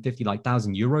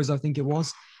 750,000 euros, I think it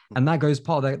was. And that goes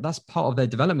that's part of their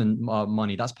development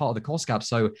money. That's part of the cost cap.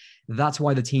 So that's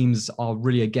why the teams are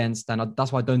really against, and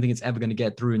that's why I don't think it's ever going to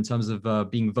get through in terms of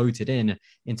being voted in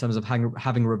terms of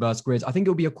having reverse grids. I think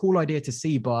it'll be a cool idea to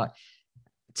see, but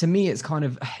to me, it kind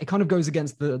of goes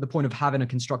against the point of having a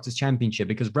constructors championship,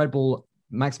 because Red Bull,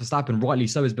 Max Verstappen, rightly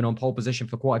so, has been on pole position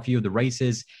for quite a few of the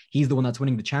races. He's the one that's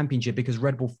winning the championship because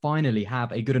Red Bull finally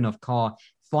have a good enough car.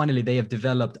 Finally, they have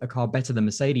developed a car better than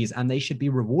Mercedes, and they should be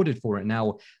rewarded for it.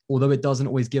 Now, although it doesn't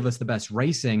always give us the best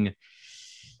racing,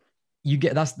 you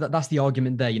get that's the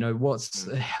argument there. You know,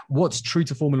 what's true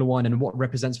to Formula One and what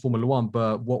represents Formula One,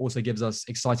 but what also gives us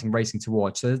exciting racing to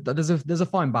watch. So there's a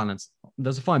fine balance.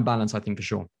 There's a fine balance, I think, for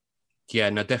sure. Yeah,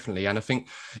 no, definitely. And I think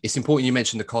it's important you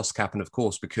mentioned the cost cap, and of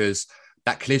course, because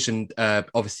that collision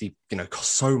obviously, you know,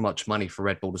 cost so much money for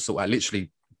Red Bull to sort out,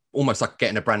 literally almost like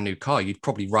getting a brand new car. You'd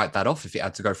probably write that off if it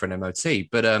had to go for an MOT.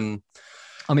 But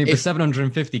I mean, for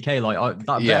 750k,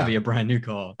 that better be a brand new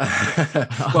car.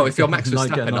 Well, if you're Max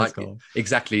Verstappen, nice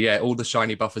exactly, yeah, all the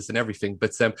shiny buffers and everything.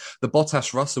 But the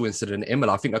Bottas-Russell incident in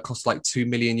Imola, I think that cost like 2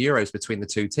 million euros between the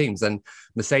two teams, and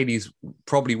Mercedes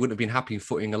probably wouldn't have been happy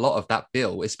footing a lot of that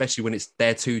bill, especially when it's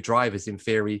their two drivers in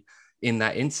theory in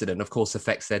that incident. Of course,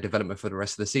 affects their development for the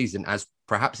rest of the season, as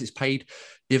perhaps it's paid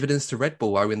dividends to Red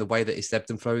Bull in the way that it's ebbed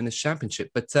and flowed in this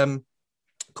championship. But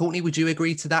Courtney, would you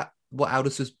agree to that? What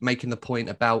Aldas was making the point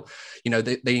about, you know,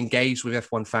 they engaged with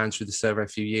F1 fans through the survey a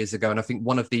few years ago. And I think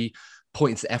one of the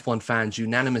points that F1 fans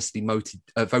unanimously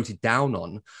voted down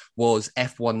on was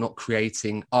F1 not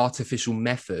creating artificial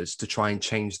methods to try and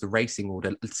change the racing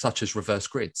order, such as reverse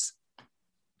grids.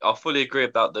 I fully agree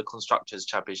about the Constructors'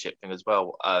 Championship thing as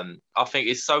well. I think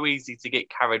it's so easy to get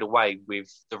carried away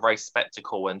with the race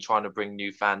spectacle and trying to bring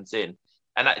new fans in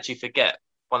and actually forget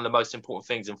one of the most important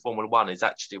things in Formula One is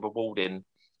actually rewarding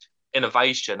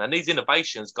innovation, and these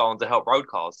innovations go on to help road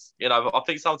cars. I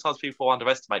think sometimes people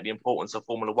underestimate the importance of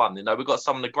Formula One. We've got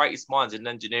some of the greatest minds in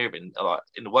engineering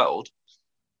in the world,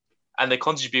 and they're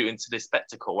contributing to this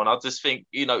spectacle. And I just think,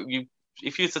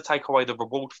 if you were to take away the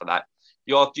reward for that,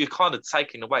 you're kind of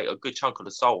taking away a good chunk of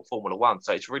the soul of Formula One.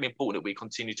 So it's really important that we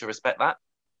continue to respect that.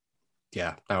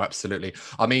 Yeah, no, absolutely.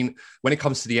 I mean, when it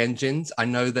comes to the engines, I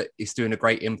know that it's doing a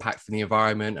great impact for the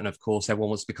environment. And of course,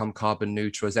 everyone wants to become carbon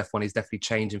neutral, as F1 is definitely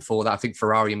changing for that. I think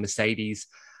Ferrari and Mercedes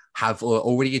have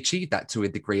already achieved that to a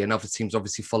degree, and other teams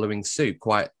obviously following suit,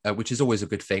 which is always a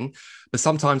good thing. But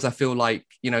sometimes I feel like,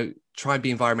 try and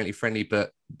be environmentally friendly,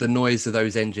 but the noise of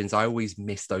those engines, I always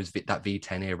miss that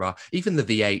V10 era, even the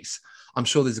V8s. I'm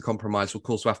sure there's a compromise. Of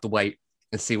course, we'll have to wait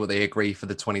and see what they agree for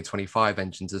the 2025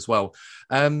 engines as well.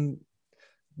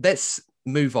 Let's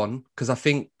move on, because I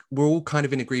think we're all kind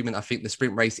of in agreement. I think the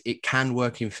sprint race, it can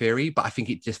work in theory, but I think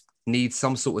it just needs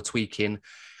some sort of tweaking.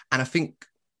 And I think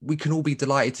we can all be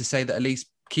delighted to say that at least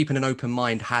keeping an open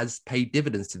mind has paid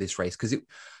dividends to this race, because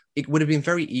it would have been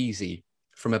very easy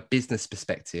from a business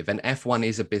perspective. And F1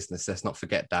 is a business. Let's not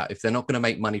forget that. If they're not going to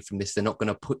make money from this, they're not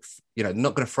going to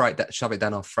not going to shove it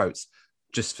down our throats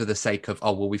just for the sake of,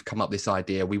 oh, well, we've come up with this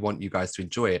idea, we want you guys to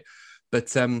enjoy it.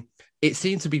 But it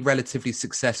seemed to be relatively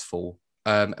successful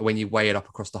when you weigh it up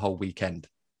across the whole weekend.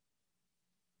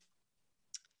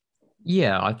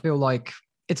 Yeah, I feel like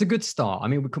it's a good start. I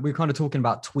mean, we're kind of talking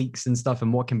about tweaks and stuff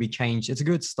and what can be changed. It's a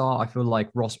good start. I feel like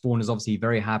Ross Brawn is obviously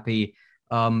very happy.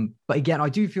 But again,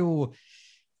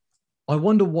 I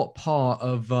wonder what part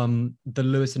of the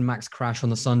Lewis and Max crash on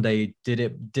the Sunday did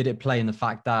it play in the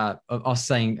fact that of us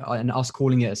saying and us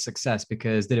calling it a success,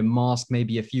 because did it mask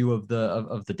maybe a few of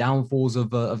the downfalls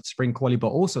of spring quali, but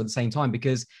also at the same time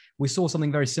because we saw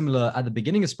something very similar at the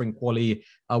beginning of spring quali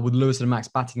with Lewis and Max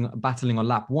battling on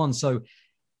lap one. So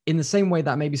in the same way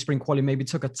that maybe spring quali maybe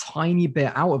took a tiny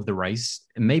bit out of the race,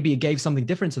 and maybe it gave something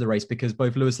different to the race, because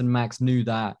both Lewis and Max knew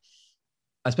that,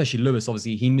 especially Lewis,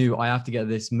 obviously, he knew I have to get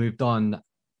this move done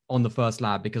on the first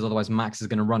lap because otherwise Max is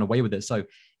going to run away with it. So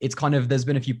it's kind of, there's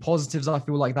been a few positives I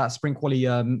feel like that spring quali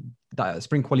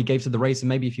gave to the race, and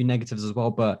maybe a few negatives as well.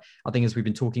 But I think as we've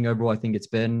been talking overall, I think it's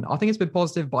been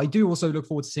positive. But I do also look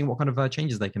forward to seeing what kind of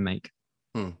changes they can make.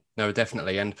 No,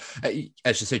 definitely. And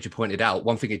as you said, you pointed out,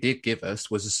 one thing it did give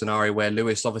us was a scenario where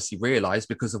Lewis obviously realized,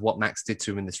 because of what Max did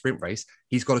to him in the sprint race,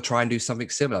 he's got to try and do something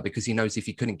similar, because he knows if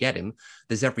he couldn't get him,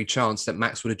 there's every chance that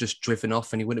Max would have just driven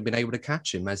off and he wouldn't have been able to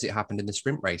catch him, as it happened in the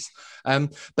sprint race.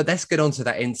 But let's get on to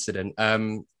that incident.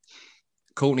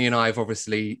 Courtney and I have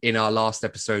obviously, in our last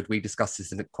episode, we discussed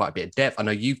this in quite a bit of depth. I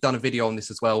know you've done a video on this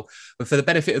as well, but for the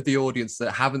benefit of the audience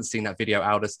that haven't seen that video,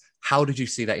 Aldas, how did you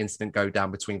see that incident go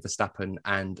down between Verstappen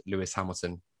and Lewis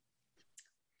Hamilton?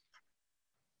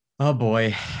 Oh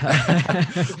boy.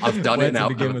 I've done it now.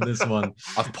 To begin with this one.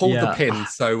 I've pulled the pin,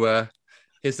 so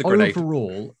here's the grenade.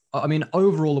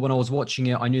 Overall, when I was watching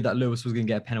it, I knew that Lewis was going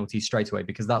to get a penalty straight away,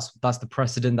 because that's the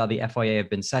precedent that the FIA have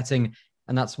been setting.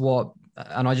 And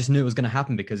and I just knew it was going to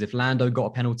happen, because if Lando got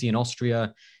a penalty in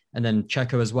Austria, and then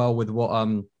Checo as well with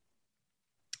what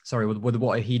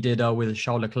he did with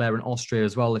Charles Leclerc in Austria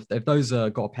as well, if those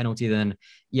got a penalty, then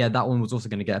yeah, that one was also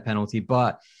going to get a penalty.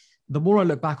 But the more I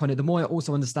look back on it, the more I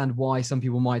also understand why some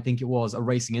people might think it was a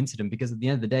racing incident, because at the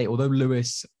end of the day, although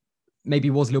Lewis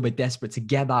maybe was a little bit desperate to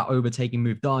get that overtaking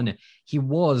move done, he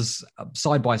was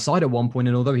side by side at one point,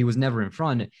 and although he was never in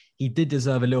front, he did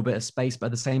deserve a little bit of space. But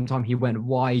at the same time, he went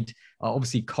wide.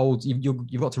 Obviously, cold.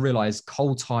 You've got to realize,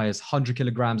 cold tires, 100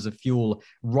 kilograms of fuel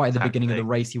right at the beginning of the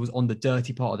race. He was on the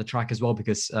dirty part of the track as well,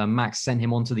 because Max sent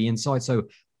him onto the inside. So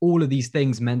all of these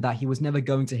things meant that he was never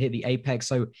going to hit the apex.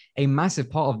 So a massive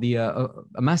part of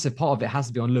it has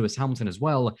to be on Lewis Hamilton as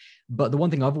well. But the one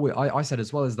thing I said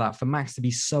as well is that for Max to be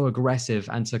so aggressive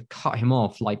and to cut him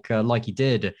off like he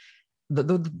did,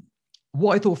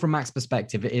 what I thought from Max's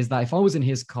perspective is that if I was in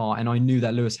his car and I knew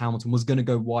that Lewis Hamilton was going to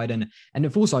go wide, and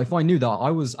if I knew that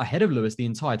I was ahead of Lewis the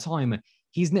entire time,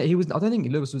 I don't think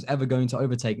Lewis was ever going to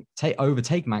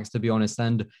overtake Max, to be honest.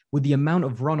 And with the amount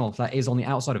of runoff that is on the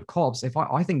outside of Copse,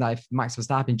 I think that if Max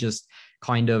Verstappen just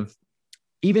kind of,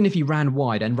 even if he ran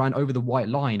wide and ran over the white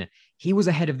line, he was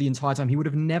ahead of the entire time. He would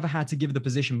have never had to give the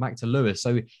position back to Lewis.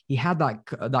 So he had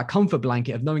that comfort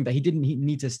blanket of knowing that he didn't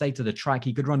need to stay to the track.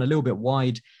 He could run a little bit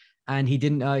wide, and he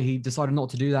didn't. He decided not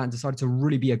to do that and decided to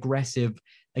really be aggressive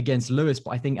against Lewis.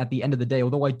 But I think at the end of the day,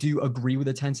 although I do agree with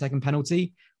the 10-second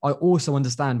penalty, I also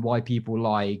understand why people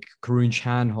like Karun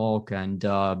Chandhok and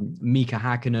Mika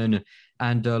Hakkinen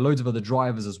and loads of other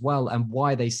drivers as well, and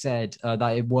why they said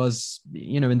that it was,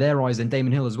 in their eyes, and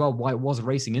Damon Hill as well, why it was a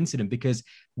racing incident, because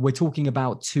we're talking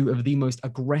about two of the most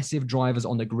aggressive drivers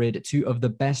on the grid, two of the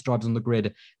best drivers on the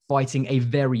grid, fighting a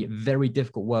very, very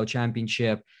difficult world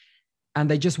championship. And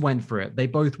they just went for it. They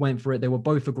both went for it. They were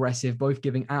both aggressive, both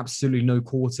giving absolutely no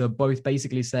quarter, both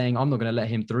basically saying, I'm not going to let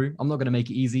him through. I'm not going to make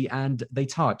it easy. And they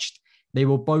touched. They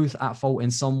were both at fault in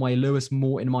some way. Lewis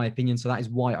more, in my opinion. So that is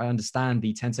why I understand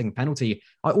the 10-second penalty.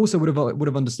 I also would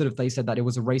have understood if they said that it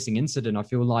was a racing incident. I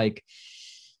feel like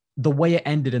the way it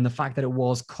ended and the fact that it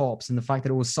was cops and the fact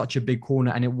that it was such a big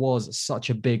corner and it was such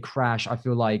a big crash, I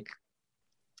feel like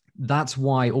that's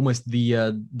why almost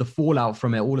the fallout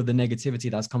from it, all of the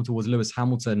negativity that's come towards Lewis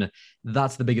Hamilton,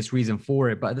 that's the biggest reason for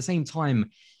it. But at the same time,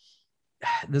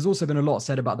 there's also been a lot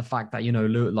said about the fact that,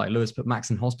 Lewis put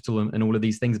Max in hospital and all of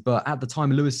these things. But at the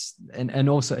time, Lewis, and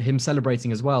also him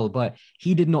celebrating as well, but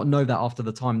he did not know that after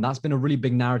the time. That's been a really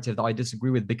big narrative that I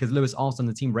disagree with, because Lewis asked on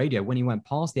the team radio when he went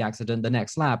past the accident, the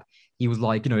next lap, he was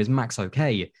like, is Max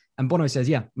okay? And Bono says,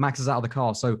 yeah, Max is out of the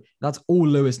car. So that's all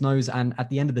Lewis knows. And at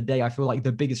the end of the day, I feel like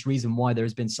the biggest reason why there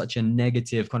has been such a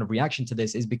negative kind of reaction to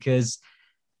this is because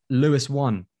Lewis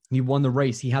won. He won the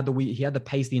race. He had the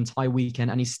pace the entire weekend,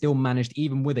 and he still managed,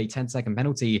 even with a 10-second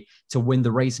penalty, to win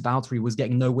the race. Valtteri was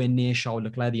getting nowhere near Charles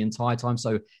Leclerc the entire time.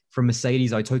 So from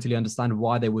Mercedes, I totally understand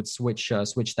why they would switch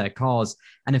their cars.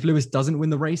 And if Lewis doesn't win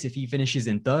the race, if he finishes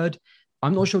in third,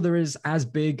 I'm not sure there is as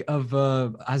big of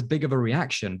a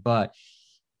reaction. But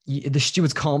the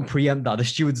stewards can't preempt that. The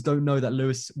stewards don't know that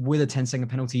Lewis, with a 10-second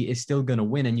penalty, is still going to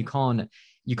win, and you can't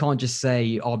just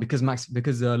say, because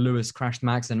Lewis crashed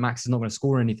Max and Max is not going to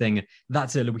score anything,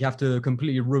 that's it. We have to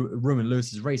completely ruin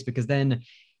Lewis's race, because then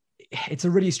it's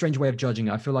a really strange way of judging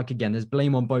it. I feel like, again, there's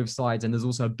blame on both sides, and there's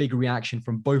also a big reaction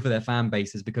from both of their fan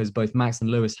bases, because both Max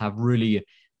and Lewis have really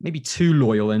maybe too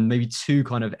loyal and maybe too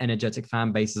kind of energetic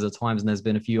fan bases at times. And there's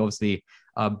been a few, obviously,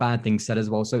 bad things said as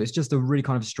well. So it's just a really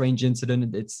kind of strange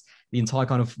incident. It's the entire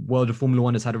kind of world of Formula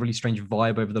One has had a really strange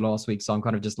vibe over the last week. So I'm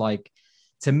kind of just like,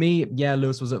 to me, yeah,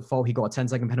 Lewis was at fault. He got a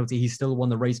 10-second penalty. He still won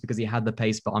the race because he had the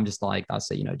pace. But I'm just like, that's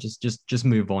it. Just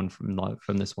move on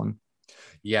from this one.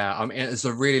 Yeah, I mean, it's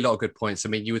a really lot of good points. I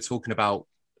mean, you were talking about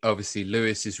obviously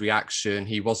Lewis's reaction.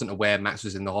 He wasn't aware Max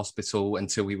was in the hospital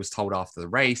until he was told after the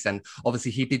race. And obviously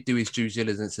he did do his due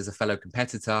diligence as a fellow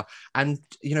competitor and,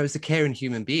 as a caring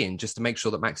human being, just to make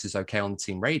sure that Max is okay on the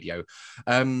team radio.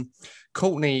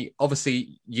 Courtney,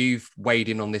 obviously you've weighed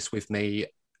in on this with me.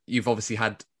 You've obviously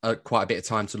had quite a bit of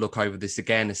time to look over this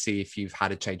again and see if you've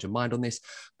had a change of mind on this.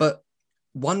 But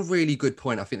one really good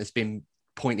point I think that's been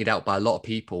pointed out by a lot of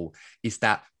people is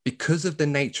that because of the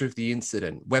nature of the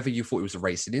incident, whether you thought it was a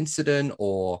racing incident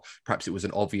or perhaps it was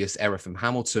an obvious error from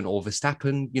Hamilton or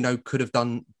Verstappen, could have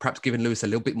perhaps given Lewis a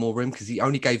little bit more room because he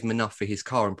only gave him enough for his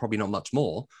car and probably not much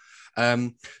more.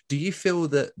 Do you feel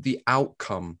that the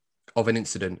outcome of an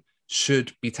incident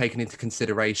should be taken into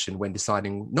consideration when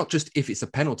deciding not just if it's a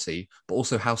penalty, but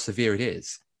also how severe it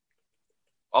is?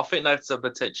 I think that's a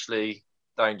potentially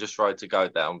dangerous road to go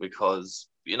down because,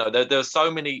 there are so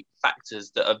many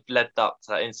factors that have led up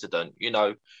to that incident.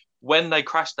 When they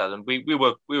crashed that, and we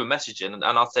were messaging, and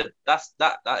I said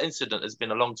that incident has been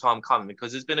a long time coming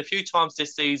because there's been a few times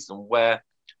this season where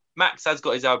Max has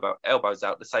got his elbows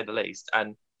out, to say the least.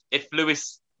 And if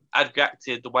Lewis had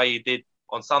reacted the way he did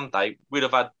on Sunday, we'd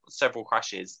have had several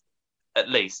crashes at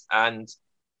least. And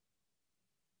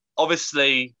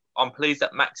obviously, I'm pleased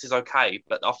that Max is okay,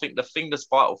 but I think the thing that's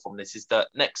vital from this is that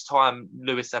next time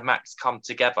Lewis and Max come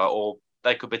together, or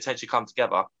they could potentially come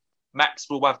together, Max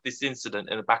will have this incident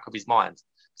in the back of his mind.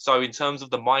 So in terms of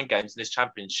the mind games in this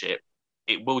championship,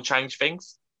 it will change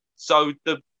things. So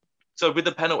with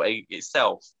the penalty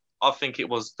itself, I think it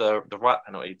was the right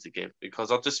penalty to give,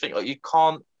 because I just think you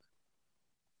can't.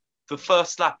 The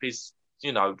first lap is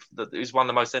is one of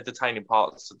the most entertaining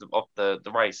parts of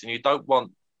the race, and you don't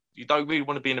really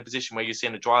want to be in a position where you're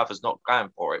seeing the drivers not going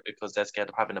for it because they're scared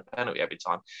of having a penalty every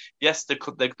time. Yes, the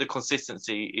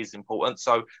consistency is important.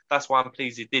 So that's why I'm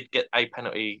pleased he did get a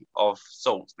penalty of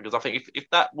sorts, because I think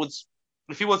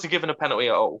if he wasn't given a penalty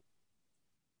at all,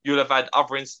 you'll have had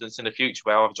other incidents in the future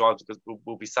where other drivers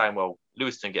will be saying, well,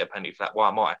 Lewis didn't get a penalty for that, why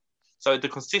am I? So the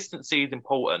consistency is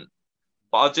important.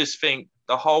 But I just think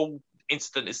the whole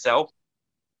incident itself,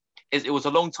 it was a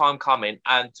long time coming.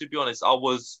 And to be honest, I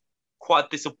was quite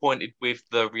disappointed with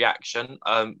the reaction.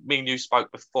 Me and you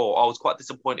spoke before. I was quite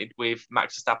disappointed with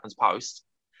Max Verstappen's post.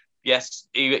 Yes,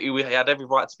 he had every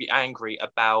right to be angry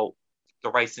about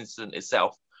the race incident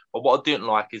itself, But what I didn't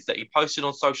like is that he posted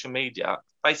on social media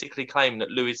basically claiming that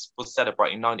Lewis was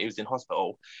celebrating knowing he was in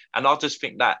hospital. And I just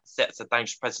think that sets a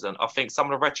dangerous precedent. I think some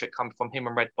of the rhetoric coming from him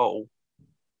and Red Bull,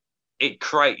 it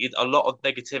created a lot of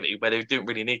negativity where there didn't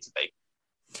really need to be.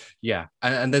 Yeah.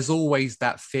 And there's always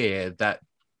that fear that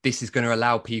this is going to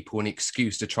allow people an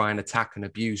excuse to try and attack and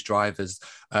abuse drivers,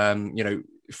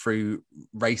 through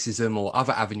racism or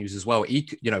other avenues as well.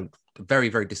 Very,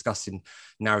 very disgusting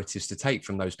narratives to take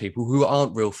from those people who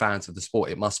aren't real fans of the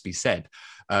sport, it must be said.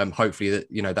 Hopefully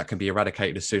that can be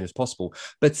eradicated as soon as possible.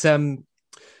 But,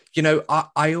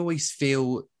 I always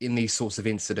feel in these sorts of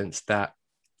incidents that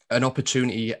an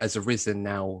opportunity has arisen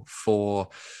now for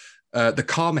the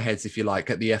karma heads, if you like,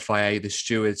 at the FIA, the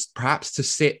stewards, perhaps to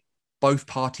sit both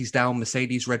parties down,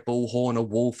 Mercedes, Red Bull, Horner,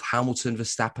 Wolff, Hamilton,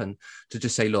 Verstappen, to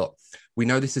just say, look, we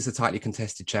know this is a tightly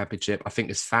contested championship. I think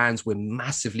as fans, we're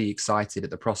massively excited at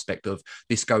the prospect of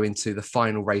this going to the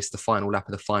final race, the final lap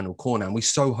of the final corner. And we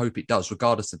so hope it does,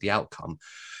 regardless of the outcome.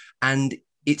 And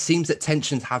it seems that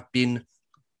tensions have been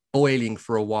boiling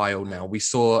for a while now. We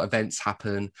saw events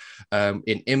happen in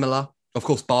Imola. Of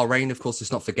course, Bahrain, of course,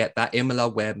 let's not forget that. Imola,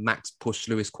 where Max pushed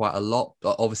Lewis quite a lot,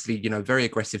 but obviously, very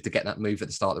aggressive to get that move at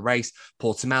the start of the race.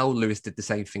 Portimao, Lewis did the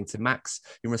same thing to Max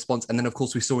in response. And then, of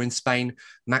course, we saw in Spain,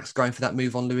 Max going for that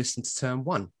move on Lewis into turn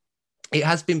one. It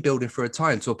has been building for a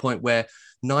time to a point where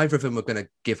neither of them were going to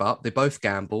give up. They both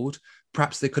gambled.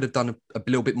 Perhaps they could have done a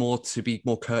little bit more to be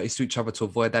more courteous to each other to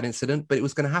avoid that incident, but it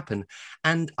was going to happen.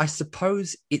 And I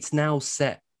suppose it's now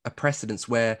set a precedence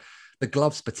where the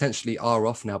gloves potentially are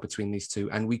off now between these two,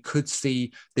 and we could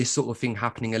see this sort of thing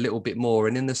happening a little bit more.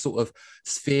 And in the sort of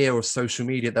sphere of social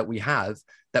media that we have,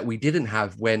 that we didn't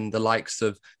have when the likes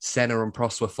of Senna and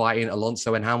Prost were fighting,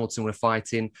 Alonso and Hamilton were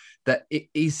fighting, that it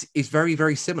is very,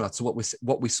 very similar to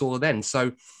what we saw then.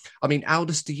 So, I mean,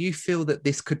 Aldas, do you feel that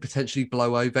this could potentially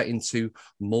blow over into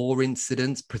more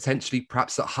incidents, potentially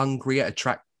perhaps at Hungary, at a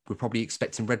track we're probably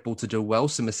expecting Red Bull to do well,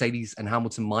 so Mercedes and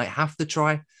Hamilton might have to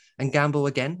try and gamble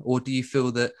again? Or do you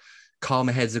feel that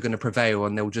calmer heads are going to prevail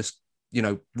and they'll just,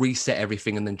 reset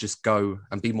everything and then just go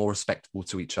and be more respectable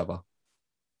to each other?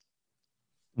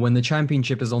 When the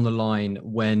championship is on the line,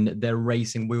 when they're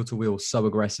racing wheel to wheel so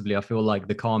aggressively, I feel like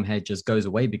the calm head just goes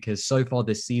away, because so far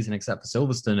this season, except for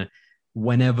Silverstone,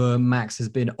 whenever Max has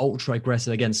been ultra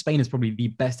aggressive, again, Spain is probably the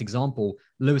best example.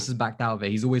 Lewis has backed out of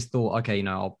it. He's always thought, okay,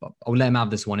 I'll let him have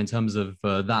this one in terms of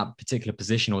that particular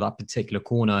position or that particular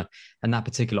corner and that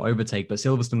particular overtake. But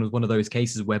Silverstone was one of those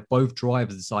cases where both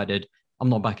drivers decided, I'm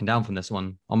not backing down from this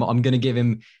one. I'm going to give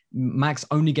him. Max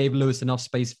only gave Lewis enough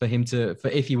space for him for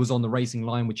if he was on the racing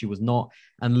line, which he was not.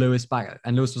 And Lewis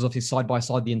was obviously side by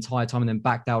side the entire time and then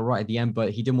backed out right at the end.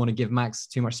 But he didn't want to give Max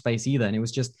too much space either. And it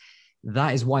was just,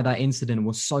 that is why that incident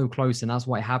was so close. And that's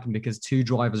why it happened, because two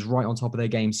drivers right on top of their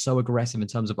game, so aggressive in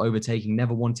terms of overtaking,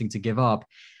 never wanting to give up.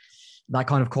 That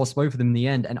kind of cost both of them in the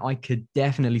end. And I could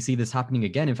definitely see this happening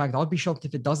again. In fact, I'd be shocked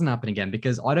if it doesn't happen again,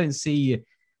 because I don't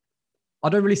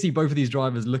really see both of these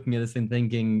drivers looking at this and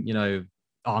thinking,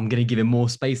 I'm going to give him more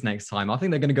space next time. I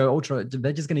think they're going to go ultra.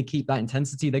 They're just going to keep that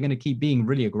intensity. They're going to keep being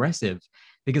really aggressive,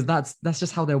 because that's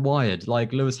just how they're wired.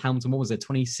 Like Lewis Hamilton, what was it,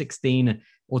 2016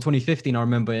 or 2015? I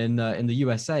remember in the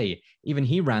USA, even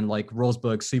he ran like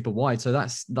Rosberg super wide. So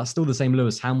that's still the same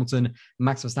Lewis Hamilton.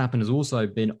 Max Verstappen has also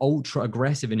been ultra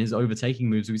aggressive in his overtaking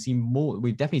moves.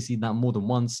 We've definitely seen that more than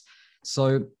once.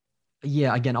 So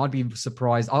yeah, again, I'd be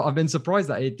surprised. I've been surprised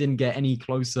that it didn't get any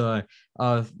closer,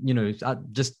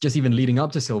 just even leading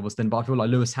up to Silverstone. But I feel like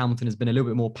Lewis Hamilton has been a little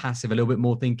bit more passive, a little bit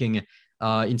more thinking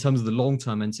in terms of the long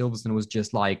term. And Silverstone was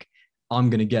just like, I'm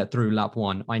going to get through lap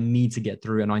one. I need to get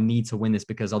through and I need to win this,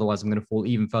 because otherwise I'm going to fall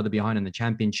even further behind in the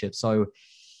championship. So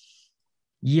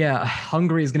yeah,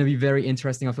 Hungary is going to be very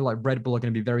interesting. I feel like Red Bull are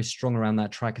going to be very strong around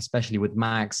that track, especially with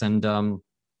Max. And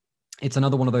it's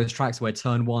another one of those tracks where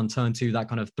turn one, turn two, that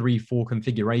kind of 3-4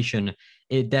 configuration,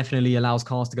 it definitely allows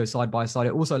cars to go side by side.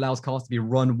 It also allows cars to be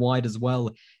run wide as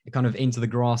well, kind of into the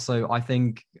grass. So I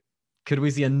think, could we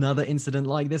see another incident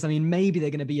like this? I mean, maybe they're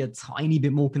going to be a tiny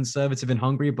bit more conservative in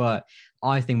Hungary, but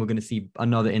I think we're going to see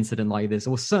another incident like this.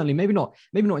 Or certainly, maybe not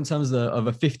in terms of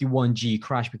a 51G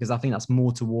crash, because I think that's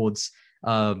more towards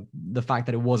the fact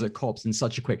that it was at Copse in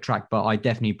such a quick track. But I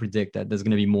definitely predict that there's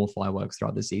going to be more fireworks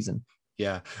throughout the season.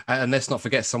 Yeah. And let's not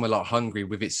forget somewhere like Hungary,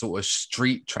 with its sort of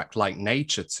street track-like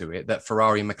nature to it, that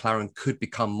Ferrari and McLaren could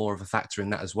become more of a factor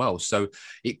in that as well. So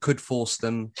it could force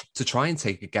them to try and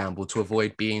take a gamble to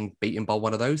avoid being beaten by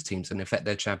one of those teams and affect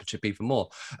their championship even more.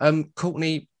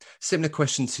 Courtney, similar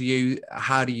question to you.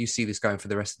 How do you see this going for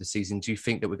the rest of the season? Do you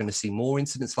think that we're going to see more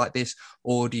incidents like this?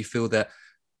 Or do you feel that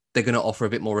they're going to offer a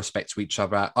bit more respect to each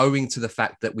other, owing to the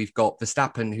fact that we've got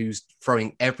Verstappen, who's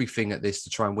throwing everything at this to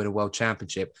try and win a world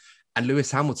championship, and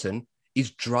Lewis Hamilton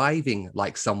is driving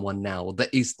like someone now that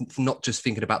is not just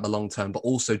thinking about the long term, but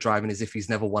also driving as if he's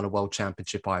never won a world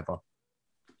championship either.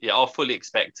 Yeah, I'll fully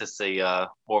expect to see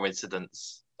more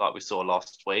incidents like we saw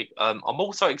last week. I'm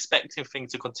also expecting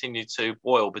things to continue to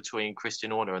boil between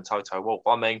Christian Horner and Toto Wolff.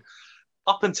 I mean,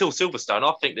 up until Silverstone,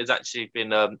 I think there's actually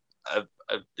been a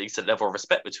decent level of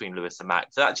respect between Lewis and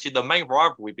Max. Actually, the main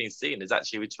rivalry we've been seeing is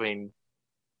actually between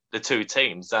the two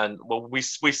teams. And well, we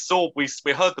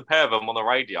heard the pair of them on the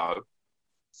radio.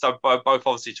 So both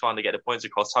obviously trying to get the points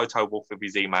across. Toto Wolff with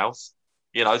his emails,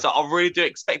 so I really do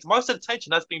expect most of the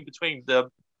tension has been between the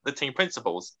team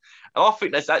principals, and I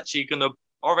think that's actually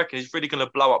I reckon it's really gonna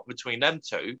blow up between them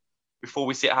two before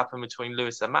we see it happen between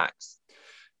Lewis and Max.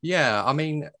 Yeah, I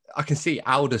mean, I can see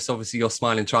Aldas. Obviously, you're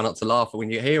smiling, try not to laugh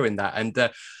when you're hearing that, and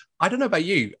I don't know about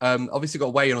you. Obviously, got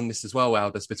to weigh in on this as well,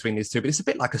 Aldas, between these two, but it's a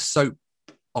bit like a soap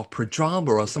opera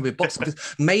drama or something. Box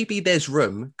office. Maybe there's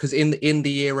room because in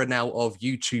the era now of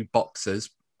YouTube boxers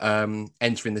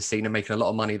entering the scene and making a lot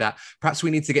of money, that perhaps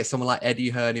we need to get someone like Eddie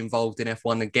Hearn involved in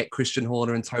F1 and get Christian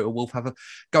Horner and Toto Wolff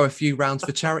go a few rounds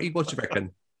for charity. What do you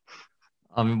reckon?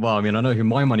 I know who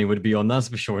my money would be on, that's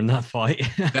for sure, in that fight.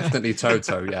 Definitely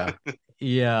Toto, yeah.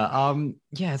 Yeah,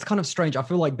 it's kind of strange. I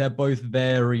feel like they're both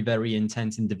very, very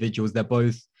intense individuals. They're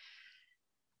both,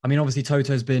 obviously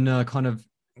Toto's been kind of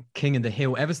king of the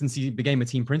hill ever since he became a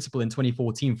team principal in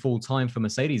 2014 full-time for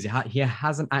Mercedes. He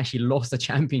hasn't actually lost a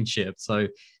championship, so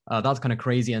that's kind of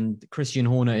crazy. And Christian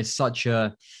Horner is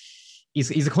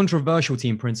he's a controversial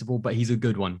team principal, but he's a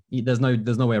good one. There's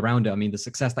no way around it. The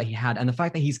success that he had and the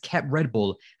fact that he's kept Red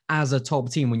Bull as a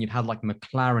top team when you've had like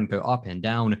McLaren go up and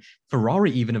down,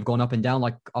 Ferrari even have gone up and down.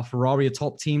 Like, are Ferrari a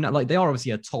top team? Like, they are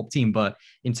obviously a top team, but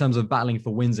in terms of battling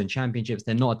for wins and championships,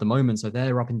 they're not at the moment. So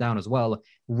they're up and down as well.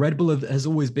 Red Bull has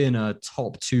always been a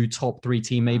top 2, top 3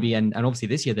 team maybe. And obviously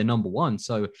this year they're number 1.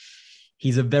 So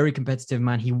he's a very competitive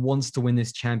man. He wants to win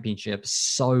this championship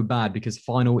so bad because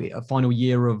final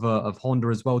year of Honda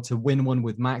as well, to win one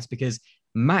with Max, because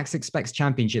Max expects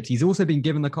championships. He's also been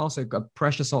given the car, so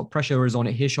pressure is on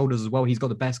his shoulders as well. He's got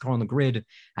the best car on the grid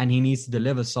and he needs to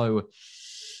deliver. So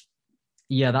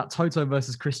yeah, that Toto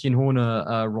versus Christian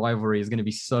Horner rivalry is going to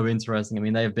be so interesting.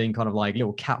 They've been kind of like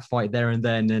little cat fight there and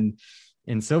then, and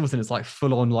in Silverstone, it's like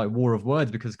full on like war of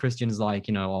words because Christian's like,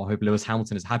 I hope Lewis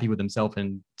Hamilton is happy with himself,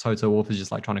 and Toto Wolff is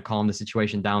just like trying to calm the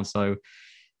situation down. So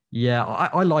yeah,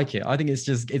 I like it. I think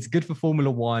it's good for Formula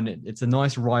One. It's a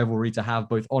nice rivalry to have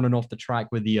both on and off the track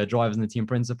with the drivers and the team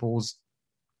principals.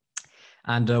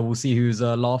 And we'll see who's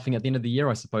laughing at the end of the year,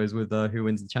 I suppose, with who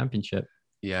wins the championship.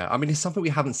 Yeah, it's something we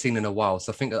haven't seen in a while.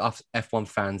 So I think that us F1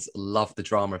 fans love the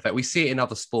drama effect. We see it in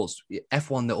other sports.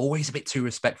 F1, they're always a bit too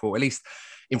respectful, at least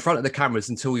in front of the cameras,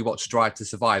 until we watch Drive to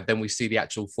Survive. Then we see the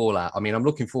actual fallout. I'm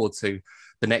looking forward to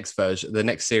the next version, the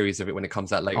next series of it when it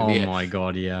comes out later in the year. Oh my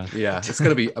God, yeah. Yeah, it's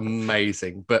going to be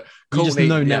amazing. But you just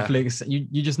know Netflix.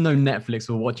 You just know Netflix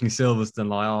were watching Silverstone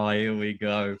like, oh, here we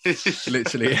go.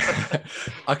 Literally.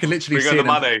 I can literally see the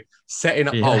money. Setting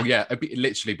up. Yeah. Oh yeah,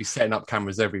 literally be setting up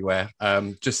cameras everywhere.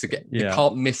 Just to get, you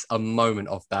can't miss a moment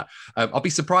of that. I'll be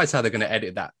surprised how they're going to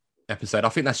edit that episode. I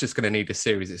think that's just going to need a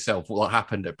series itself. What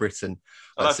happened at Britain?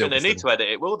 I don't think they need to edit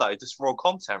it, will they? Just raw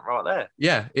content right there.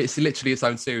 Yeah, it's literally its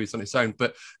own series on its own.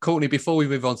 But Courtney, before we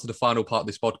move on to the final part of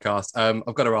this podcast,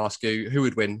 I've got to ask you, who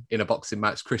would win in a boxing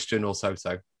match, Christian or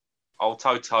Toto? Oh,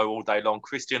 Toto all day long.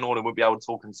 Christian Horner would be able to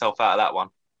talk himself out of that one.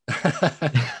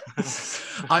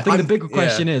 I think the bigger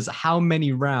question is, how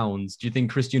many rounds do you think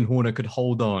Christian Horner could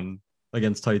hold on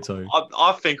against Toto?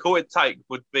 I think all it take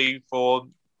would be for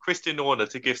Christian Horner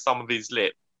to give some of his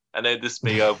lip and then just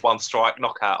be a one strike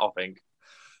knockout, I think.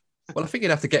 Well, I think you'd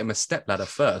have to get him a stepladder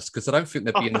first, because I don't think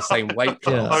they'd be in the same weight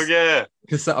class. Oh, yeah.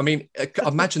 Because,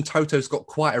 imagine Toto's got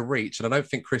quite a reach, and I don't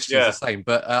think Christian's the same.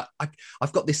 But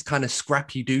I've got this kind of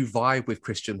scrappy-do vibe with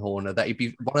Christian Horner, that he'd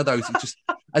be one of those who just,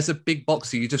 as a big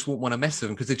boxer, you just wouldn't want to mess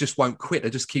with him because they just won't quit. They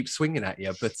just keep swinging at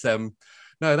you. But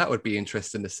no, that would be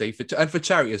interesting to see. And for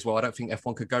charity as well, I don't think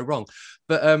F1 could go wrong.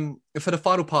 But for the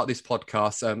final part of this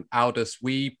podcast, Aldas,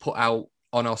 we put out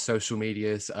on our social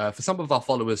medias for some of our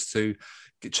followers to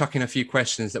chuck in a few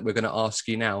questions that we're going to ask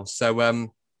you now. So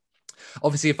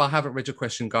obviously, if I haven't read your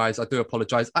question, guys, I do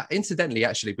apologize. Incidentally,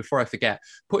 actually, before I forget,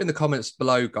 put in the comments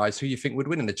below, guys, who you think would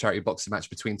win in the charity boxing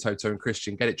match between Toto and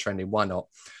Christian. Get it trending. Why not?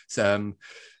 So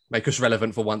make us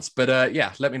relevant for once. But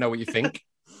yeah, let me know what you think.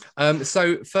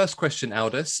 So first question,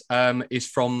 Aldas, is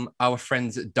from our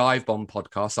friends at Dive Bomb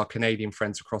Podcast, our Canadian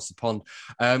friends across the pond.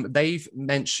 They've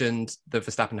mentioned the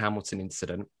Verstappen-Hamilton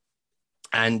incident.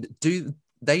 And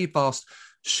they've asked,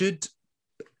 should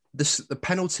the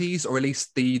penalties, or at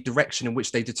least the direction in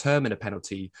which they determine a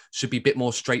penalty, should be a bit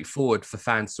more straightforward for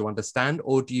fans to understand,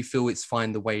 or do you feel it's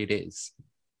fine the way it is?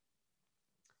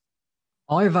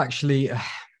 I actually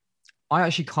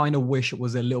kind of wish it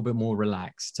was a little bit more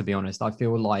relaxed, to be honest. I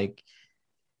feel like,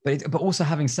 but also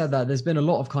having said that, there's been a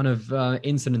lot of kind of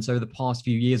incidents over the past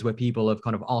few years where people have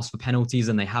kind of asked for penalties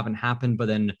and they haven't happened, but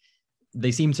then they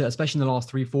seem to, especially in the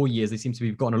last 3-4 years, they seem to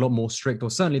have gotten a lot more strict,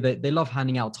 or certainly they love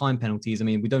handing out time penalties. I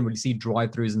mean, we don't really see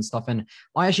drive-throughs and stuff. And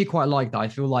I actually quite like that. I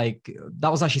feel like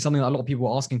that was actually something that a lot of people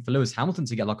were asking for Lewis Hamilton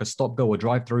to get, like a stop go or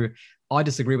drive-through. I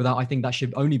disagree with that. I think that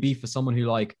should only be for someone who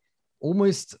like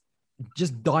almost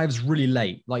just dives really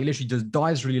late, like literally just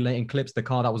dives really late and clips the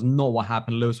car. That was not what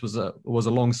happened. Lewis was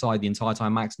alongside the entire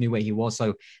time. Max knew where he was.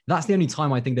 So that's the only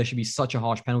time I think there should be such a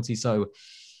harsh penalty. So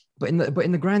But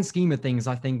in the grand scheme of things,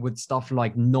 I think with stuff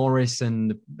like Norris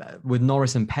and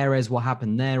Perez, what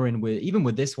happened there, and even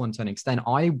with this one to an extent,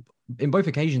 in both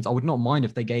occasions, I would not mind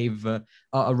if they gave a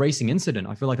racing incident.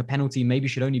 I feel like a penalty maybe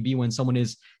should only be when someone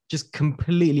is just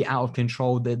completely out of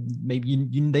control. That maybe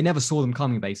they never saw them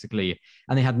coming, basically,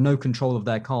 and they had no control of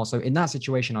their car. So in that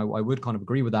situation, I would kind of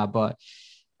agree with that, but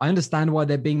I understand why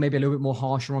they're being maybe a little bit more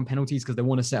harsher on penalties, because they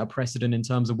want to set a precedent in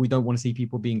terms of, we don't want to see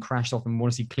people being crashed off and we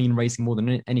want to see clean racing more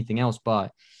than anything else.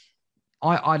 But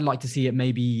I'd like to see it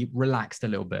maybe relaxed a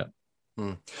little bit.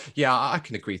 Yeah, I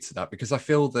can agree to that, because I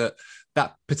feel that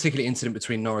particular incident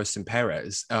between Norris and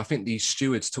Perez, I think the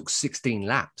stewards took 16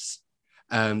 laps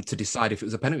to decide if it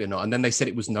was a penalty or not. And then they said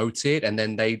it was noted, and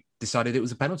then they decided it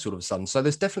was a penalty all of a sudden. So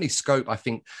there's definitely scope, I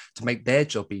think, to make their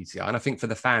job easier. And I think for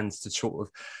the fans to sort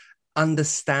of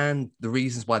understand the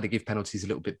reasons why they give penalties a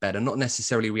little bit better, not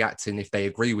necessarily reacting if they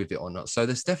agree with it or not. So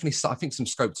there's definitely, I think, some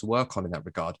scope to work on in that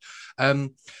regard.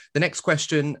 The next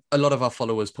question, a lot of our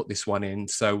followers put this one in,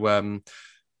 so I'm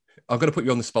going to put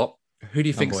you on the spot. Who do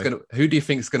you think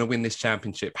is going to win this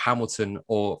championship, Hamilton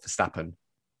or Verstappen?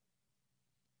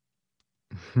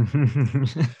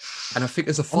 And I think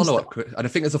as a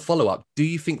follow-up, do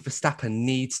you think Verstappen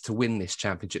needs to win this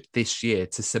championship this year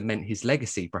to cement his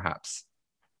legacy, perhaps?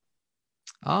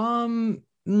 No,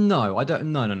 I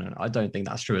don't. No. I don't think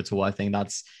that's true at all. I think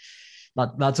that's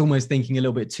almost thinking a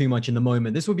little bit too much in the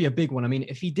moment. This would be a big one. I mean,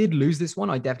 if he did lose this one,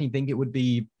 I definitely think it would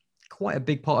be quite a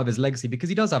big part of his legacy, because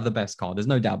he does have the best car. There's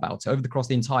no doubt about it. Across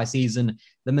the entire season,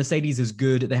 the Mercedes is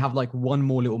good. They have like one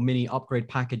more little mini upgrade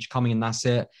package coming, and that's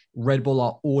it. Red Bull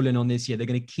are all in on this year. They're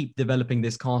going to keep developing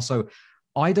this car. So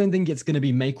I don't think it's going to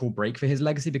be make or break for his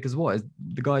legacy, because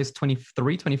the guy's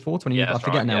 23, 24, 20. Yeah, I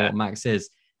forget now what Max is.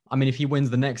 I mean, if he wins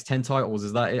the next 10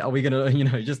 titles, are we going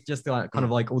to, just like, kind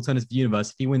of like alternative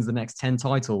universe, if he wins the next 10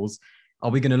 titles, are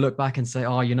we going to look back and say,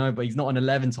 but he's not an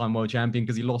 11-time world champion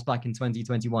because he lost back in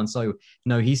 2021. So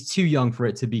no, he's too young for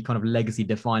it to be kind of legacy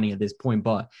defining at this point.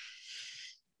 But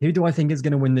who do I think is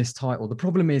going to win this title? The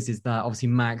problem is that obviously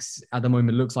Max at the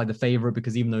moment looks like the favorite,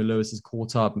 because even though Lewis is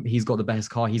caught up, he's got the best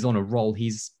car. He's on a roll.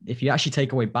 If you actually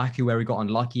take away Baku, where he got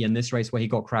unlucky, and this race where he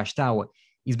got crashed out,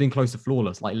 he's been close to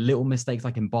flawless. Like little mistakes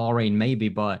like in Bahrain, maybe,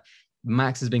 but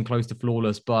Max has been close to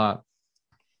flawless. But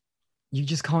you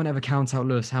just can't ever count out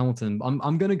Lewis Hamilton.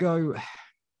 I'm gonna go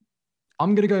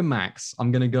Max.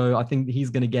 I think he's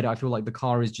gonna get it. I feel like the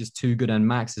car is just too good, and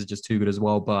Max is just too good as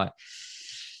well. But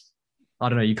I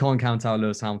don't know. You can't count out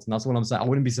Lewis Hamilton. That's what I'm saying. I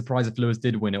wouldn't be surprised if Lewis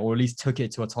did win it, or at least took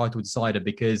it to a title decider,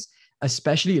 because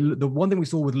especially the one thing we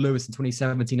saw with Lewis in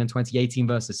 2017 and 2018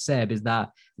 versus Seb is that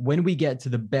when we get to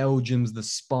the Belgiums, the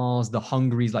Spas, the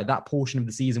Hungarys, like that portion of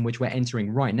the season which we're entering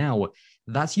right now,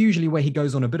 that's usually where he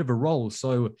goes on a bit of a roll.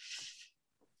 So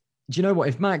do you know what?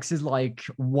 If Max is like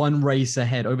one race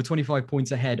ahead, over 25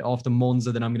 points ahead after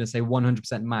Monza, then I'm going to say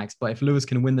 100% Max. But if Lewis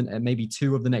can win maybe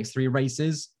 2 of the next 3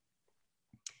 races,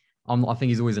 I think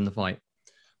he's always in the fight.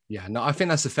 Yeah, no, I think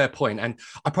that's a fair point. And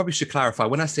I probably should clarify,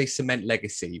 when I say cement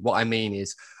legacy, what I mean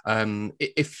is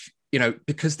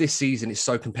because this season is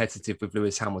so competitive with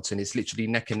Lewis Hamilton, it's literally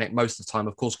neck and neck most of the time.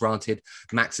 Of course, granted,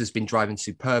 Max has been driving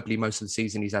superbly most of the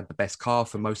season. He's had the best car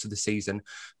for most of the season.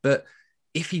 But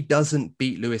if he doesn't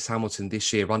beat Lewis Hamilton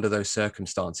this year under those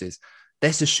circumstances,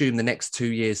 let's assume the next 2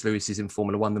 years Lewis is in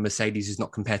Formula One, the Mercedes is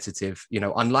not competitive,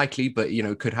 unlikely, but,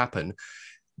 could happen.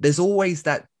 There's always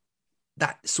that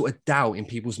sort of doubt in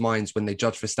people's minds when they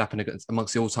judge Verstappen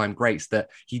amongst the all-time greats, that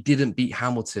he didn't beat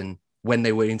Hamilton when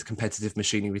they were into competitive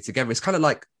machinery together. It's kind of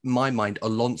like, in my mind,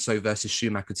 Alonso versus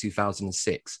Schumacher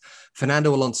 2006.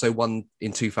 Fernando Alonso won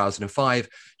in 2005.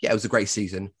 Yeah, it was a great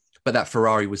season, but that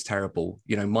Ferrari was terrible.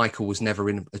 Michael was never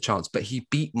in a chance, but he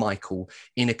beat Michael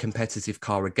in a competitive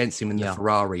car against him in the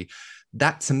Ferrari.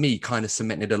 That, to me, kind of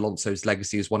cemented Alonso's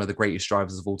legacy as one of the greatest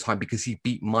drivers of all time, because he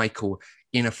beat Michael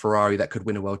in a Ferrari that could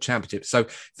win a world championship. So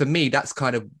for me, that's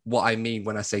kind of what I mean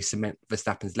when I say cement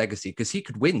Verstappen's legacy, because he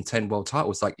could win 10 world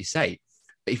titles, like you say.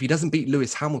 But if he doesn't beat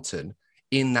Lewis Hamilton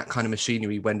in that kind of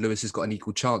machinery when Lewis has got an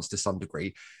equal chance to some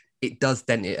degree, it does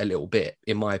dent it a little bit,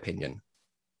 in my opinion.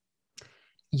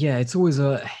 Yeah, it's always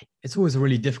a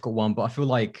really difficult one, but I feel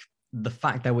like the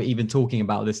fact that we're even talking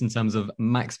about this in terms of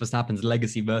Max Verstappen's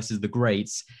legacy versus the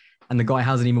greats, and the guy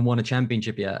hasn't even won a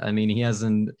championship yet. I mean, he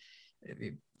hasn't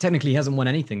won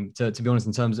anything, to be honest,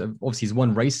 in terms of, obviously he's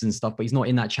won races and stuff, but he's not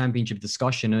in that championship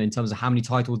discussion in terms of how many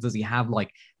titles does he have,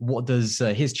 like what does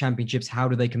his championships, how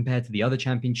do they compare to the other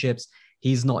championships?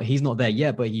 He's not there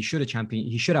yet, but he should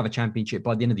have a championship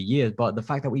by the end of the year. But the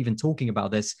fact that we're even talking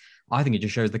about this, I think it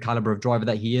just shows the caliber of driver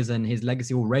that he is, and his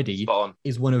legacy already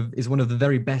is one of the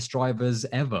very best drivers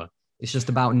ever. It's just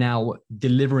about now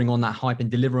delivering on that hype and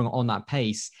delivering on that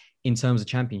pace in terms of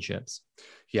championships.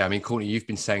 Yeah, I mean, Courtney, you've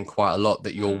been saying quite a lot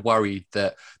that you're worried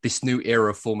that this new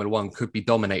era of Formula One could be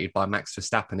dominated by Max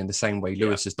Verstappen in the same way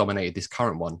Lewis has dominated this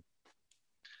current one.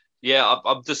 Yeah,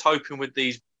 I'm just hoping with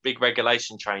these big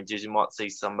regulation changes, you might see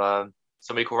some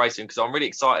equal racing, because I'm really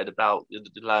excited about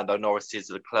the Lando Norris's,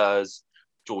 the Leclerc's,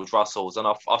 George Russell's, and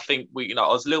I think I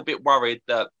was a little bit worried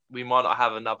that we might not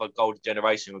have another golden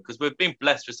generation, because we've been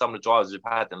blessed with some of the drivers we've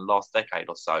had in the last decade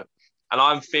or so, and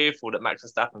I'm fearful that Max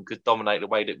Verstappen could dominate the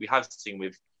way that we have seen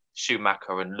with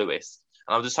Schumacher and Lewis,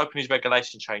 and I'm just hoping these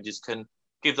regulation changes can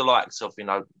give the likes of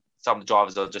some of the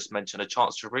drivers I just mentioned a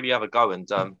chance to really have a go and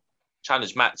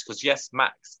challenge Max, because yes,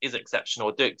 Max is exceptional.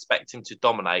 I do expect him to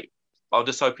dominate. I'm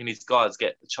just hoping these guys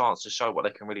get the chance to show what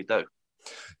they can really do.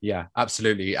 Yeah,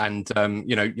 absolutely. And,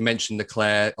 you mentioned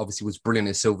Leclerc obviously was brilliant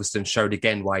at Silverstone, showed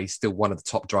again why he's still one of the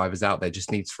top drivers out there,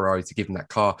 just needs Ferrari to give him that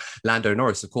car. Lando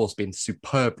Norris, of course, been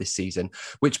superb this season,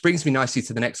 which brings me nicely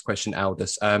to the next question,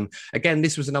 Aldas. Again,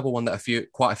 this was another one that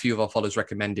quite a few of our followers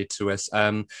recommended to us.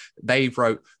 They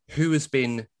wrote, who has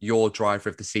been your driver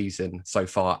of the season so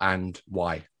far and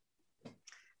why?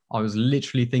 I was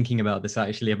literally thinking about this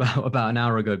actually about an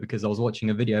hour ago, because I was watching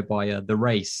a video by The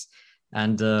Race,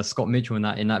 and Scott Mitchell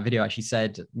in that video actually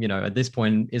said, at this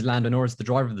point, is Lando Norris the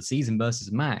driver of the season versus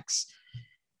Max?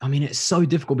 I mean, it's so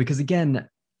difficult, because again,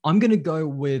 I'm going to go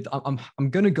with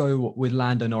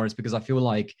Lando Norris, because I feel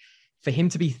like for him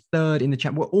to be third in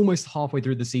the we're almost halfway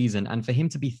through the season, and for him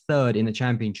to be third in the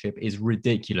championship is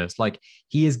ridiculous. Like,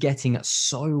 he is getting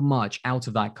so much out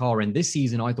of that car, and this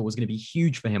season I thought was going to be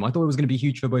huge for him. I thought it was going to be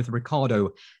huge for both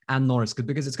Ricciardo and Norris,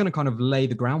 because it's going to kind of lay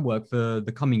the groundwork for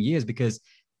the coming years, because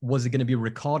was it going to be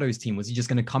Ricciardo's team? Was he just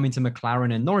going to come into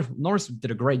McLaren? And Norris did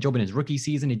a great job in his rookie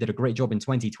season. He did a great job in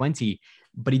 2020,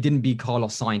 but he didn't beat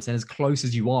Carlos Sainz. And as close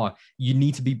as you are, you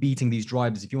need to be beating these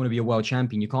drivers if you want to be a world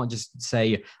champion. You can't just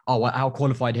say, oh, I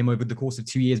out-qualified him over the course of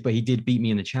 2 years, but he did beat me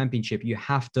in the championship. You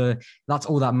have to, that's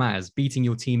all that matters, beating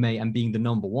your teammate and being the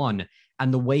number one.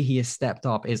 And the way he has stepped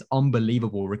up is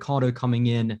unbelievable. Ricciardo coming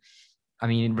in, I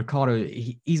mean, Ricciardo,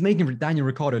 he's making Daniel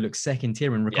Ricciardo look second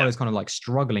tier, and Ricciardo's kind of like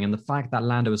struggling. And the fact that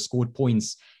Lando has scored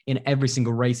points in every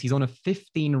single race, he's on a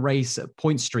 15 race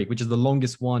point streak, which is the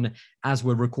longest one as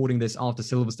we're recording this after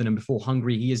Silverstone and before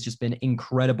Hungary. He has just been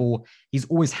incredible. He's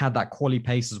always had that quali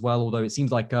pace as well, although it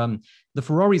seems like the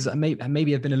Ferraris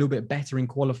maybe have been a little bit better in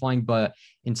qualifying, but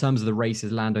in terms of the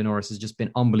races, Lando Norris has just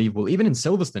been unbelievable. Even in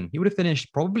Silverstone, he would have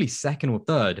finished probably second or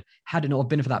third had it not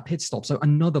been for that pit stop. So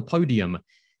another podium.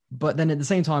 But then at the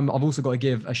same time, I've also got to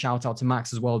give a shout out to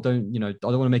Max as well. I don't want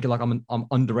to make it like I'm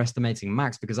underestimating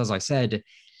Max, because as I said,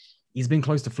 he's been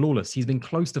close to flawless. He's been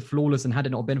close to flawless. And had it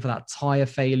not been for that tire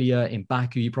failure in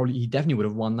Baku, he definitely would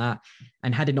have won that.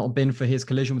 And had it not been for his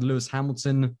collision with Lewis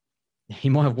Hamilton, he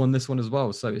might have won this one as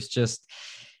well. So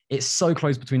it's so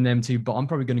close between them two, but I'm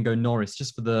probably going to go Norris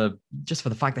just for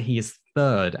the fact that he is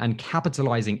third and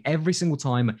capitalizing every single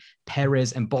time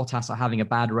Perez and Bottas are having a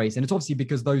bad race. And it's obviously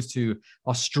because those two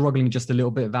are struggling just a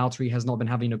little bit. Valtteri has not been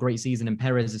having a great season, and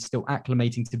Perez is still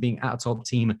acclimating to being at a top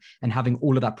team and having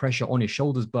all of that pressure on his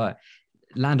shoulders. But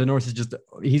Lando Norris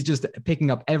he's just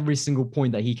picking up every single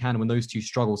point that he can when those two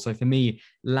struggle. So for me,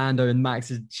 Lando and Max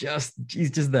he's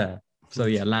just there. So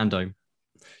yeah, Lando.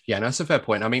 Yeah, no, that's a fair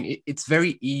point. I mean, it's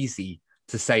very easy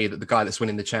to say that the guy that's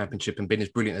winning the championship and been as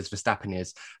brilliant as Verstappen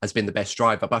has been the best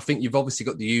driver. But I think you've obviously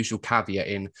got the usual caveat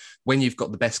in when you've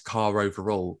got the best car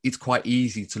overall, it's quite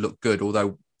easy to look good.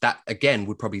 Although that, again,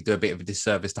 would probably do a bit of a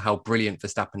disservice to how brilliant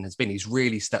Verstappen has been. He's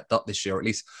really stepped up this year, or at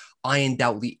least ironed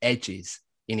out the edges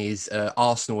in his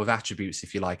arsenal of attributes,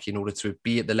 if you like, in order to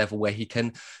be at the level where he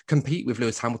can compete with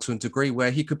Lewis Hamilton to a degree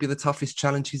where he could be the toughest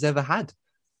challenge he's ever had.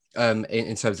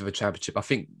 in terms of a championship. I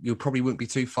think you probably wouldn't be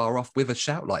too far off with a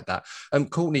shout like that.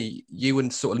 Courtney, you were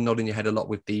sort of nodding your head a lot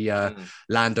with the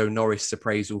Lando Norris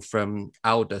appraisal from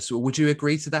Aldas. So would you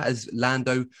agree to that? Has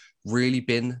Lando really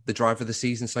been the driver of the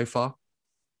season so far?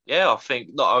 Yeah, I think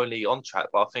not only on track,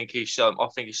 but I think he's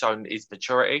shown his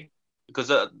maturity. Because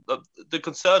the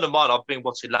concern of mine, I've been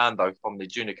watching Lando from the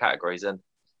junior categories, and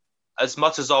as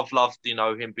much as I've loved,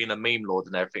 him being a meme lord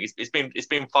and everything, it's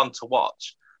been fun to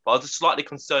watch. But I'm just slightly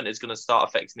concerned it's going to start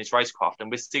affecting his racecraft.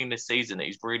 And we're seeing this season that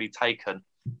he's really taken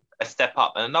a step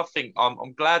up. And another thing,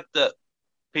 I'm glad that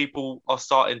people are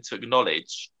starting to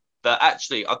acknowledge that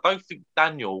actually, I don't think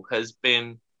Daniel has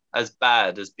been as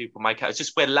bad as people make out. It's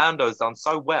just where Lando has done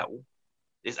so well,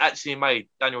 it's actually made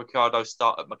Daniel Ricciardo's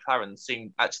start at McLaren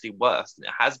seem actually worse than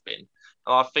it has been.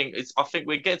 And I think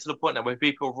we're getting to the point now where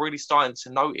people are really starting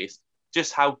to notice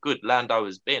just how good Lando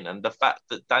has been, and the fact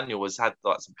that Daniel has had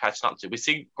some catching up to. We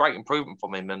see great improvement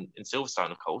from him in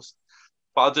Silverstone, of course,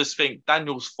 but I just think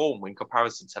Daniel's form in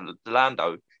comparison to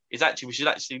Lando is actually, we should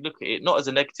actually look at it not as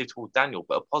a negative towards Daniel,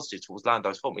 but a positive towards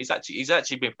Lando's form. He's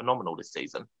actually been phenomenal this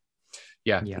season.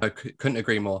 Yeah. No, couldn't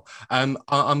agree more.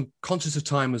 I'm conscious of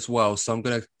time as well, so I'm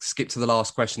going to skip to the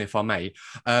last question if I may.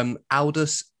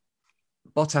 Aldas,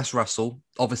 Bottas, Russell,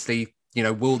 obviously.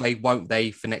 Will they, won't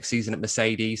they for next season at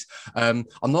Mercedes? I'm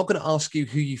not going to ask you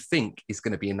who you think is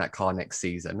going to be in that car next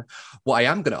season. What I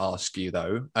am going to ask you,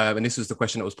 though, and this was the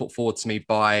question that was put forward to me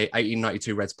by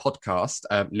 1892 Reds podcast,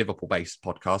 Liverpool-based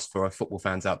podcast for our football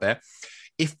fans out there.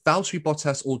 If Valtteri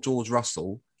Bottas or George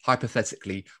Russell,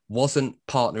 hypothetically, wasn't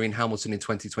partnering Hamilton in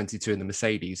 2022 in the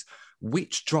Mercedes,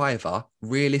 which driver,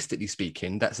 realistically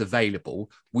speaking, that's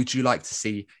available, would you like to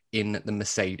see in the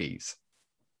Mercedes?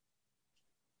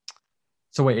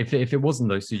 So wait, if it wasn't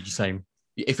those two, did you say?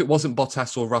 If it wasn't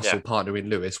Bottas or Russell partnering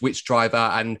Lewis, which driver?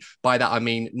 And by that, I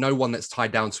mean, no one that's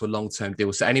tied down to a long-term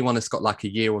deal. So anyone that's got like a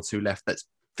year or two left that's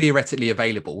theoretically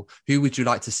available, who would you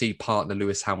like to see partner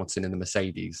Lewis Hamilton in the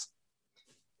Mercedes?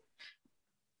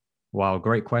 Wow,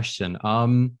 great question.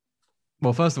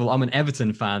 Well, first of all, I'm an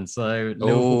Everton fan, so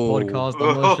Liverpool podcast,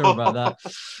 I'm not sure about that.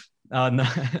 No.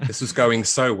 This was going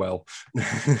so well.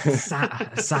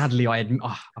 Sadly, I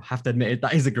have to admit it.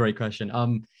 That is a great question.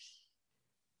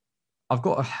 I've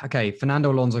got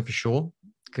Fernando Alonso for sure,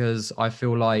 because I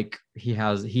feel like he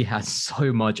has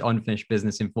so much unfinished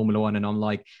business in Formula One, and I'm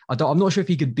not sure if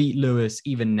he could beat Lewis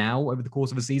even now over the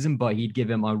course of a season, but he'd give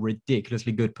him a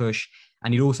ridiculously good push,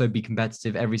 and he'd also be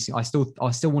competitive every. I still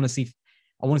want to see.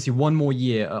 I want to see one more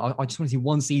year. I just want to see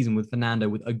one season with Fernando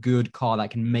with a good car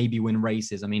that can maybe win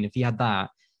races. I mean, if he had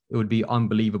that, it would be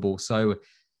unbelievable. So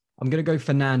I'm going to go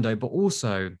Fernando, but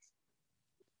also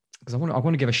because I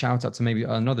want to give a shout out to maybe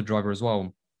another driver as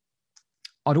well.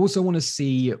 I'd also want to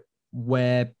see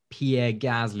where Pierre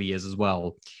Gasly is as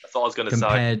well. That's what I was going to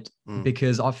say.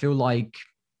 Because I feel like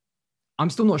I'm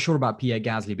still not sure about Pierre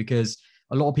Gasly, because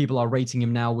a lot of people are rating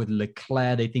him now with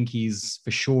Leclerc. They think he's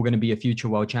for sure going to be a future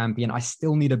world champion. I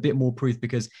still need a bit more proof,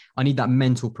 because I need that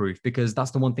mental proof, because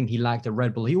that's the one thing he lacked at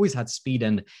Red Bull. He always had speed,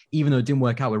 and even though it didn't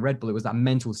work out with Red Bull, it was that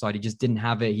mental side. He just didn't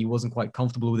have it. He wasn't quite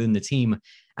comfortable within the team.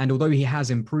 And although he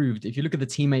has improved, if you look at the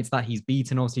teammates that he's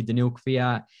beaten, obviously Daniil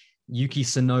Kvyat, Yuki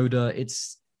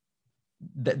Tsunoda,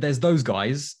 there's those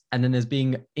guys, and then there's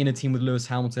being in a team with Lewis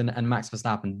Hamilton and Max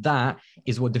Verstappen. That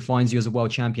is what defines you as a world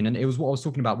champion. And it was what I was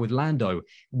talking about with Lando.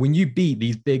 When you beat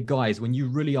these big guys, when you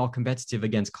really are competitive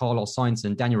against Carlos Sainz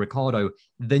and Daniel Ricciardo,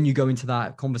 then you go into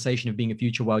that conversation of being a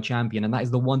future world champion. And that is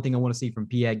the one thing I want to see from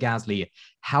Pierre Gasly.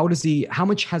 How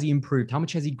much has he improved? How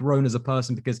much has he grown as a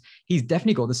person? Because he's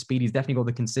definitely got the speed. He's definitely got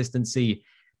the consistency.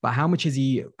 But how much has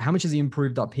he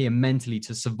improved up here mentally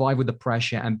to survive with the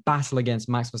pressure and battle against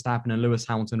Max Verstappen and Lewis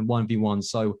Hamilton 1v1?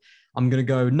 So I'm going to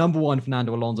go number one,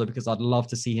 Fernando Alonso, because I'd love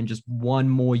to see him just one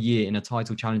more year in a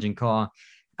title challenging car.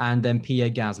 And then Pierre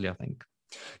Gasly, I think.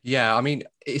 Yeah, I mean,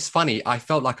 it's funny. I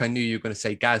felt like I knew you were going to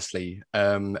say Gasly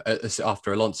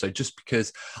after Alonso, just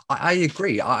because I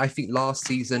agree. I think last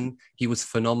season he was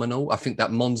phenomenal. I think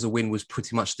that Monza win was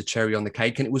pretty much the cherry on the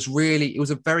cake. And it was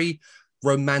a very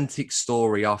romantic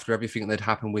story after everything that had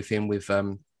happened with him, with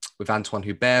Antoine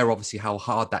Hubert, obviously how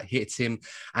hard that hit him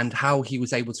and how he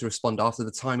was able to respond after the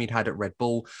time he'd had at Red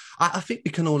Bull. I think we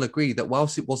can all agree that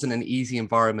whilst it wasn't an easy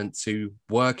environment to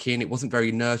work in, it wasn't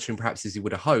very nurturing perhaps as he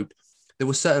would have hoped, there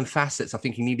were certain facets I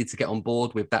think he needed to get on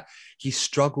board with that he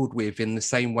struggled with in the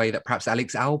same way that perhaps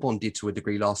Alex Albon did to a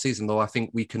degree last season, though I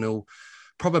think we can all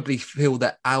probably feel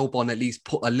that Albon at least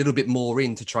put a little bit more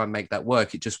in to try and make that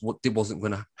work. It wasn't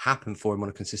going to happen for him on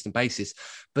a consistent basis.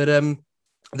 But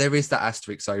there is that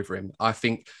asterisk over him. I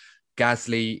think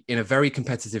Gasly in a very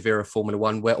competitive era of Formula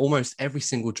One, where almost every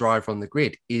single driver on the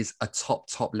grid is a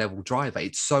top level driver.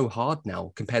 It's so hard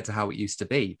now compared to how it used to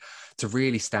be to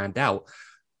really stand out.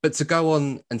 But to go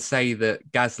on and say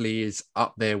that Gasly is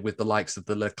up there with the likes of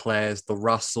the Leclercs, the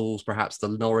Russells, perhaps the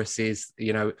Norrises,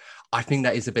 I think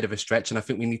that is a bit of a stretch. And I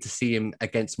think we need to see him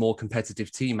against more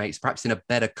competitive teammates, perhaps in a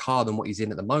better car than what he's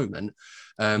in at the moment,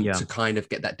 to kind of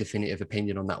get that definitive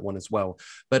opinion on that one as well.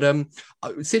 But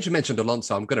since you mentioned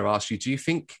Alonso, I'm going to ask you, do you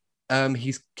think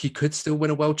he could still win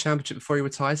a world championship before he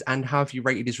retires? And how have you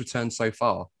rated his return so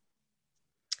far?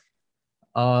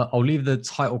 I'll leave the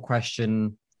title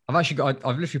question. I've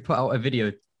literally put out a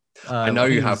video. I know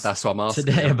you have. That's what I'm asking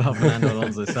today about Fernando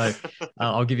Alonso. So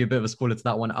I'll give you a bit of a spoiler to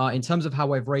that one. In terms of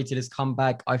how I've rated his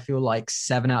comeback, I feel like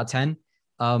 7 out of 10.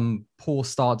 Poor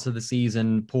start to the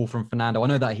season, poor from Fernando. I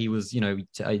know that he was,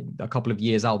 a couple of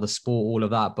years out of the sport, all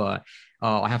of that, but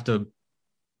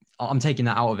I'm taking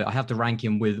that out of it. I have to rank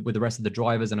him with the rest of the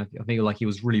drivers, and I feel like he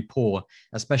was really poor,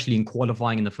 especially in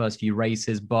qualifying in the first few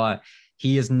races. But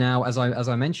he is now, as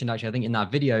I mentioned, actually, I think in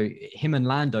that video, him and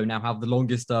Lando now have the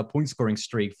longest point scoring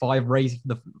streak, 5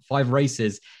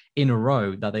 races in a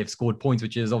row that they've scored points,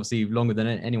 which is obviously longer than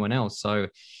anyone else. So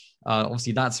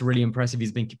obviously that's really impressive.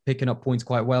 He's been picking up points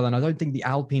quite well. And I don't think the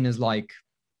Alpine is I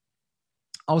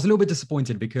was a little bit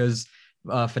disappointed because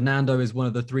Fernando is one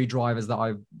of the 3 drivers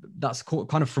that's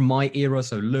kind of from my era.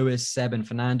 So Lewis, Seb, and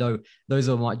Fernando, those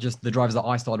are just the drivers that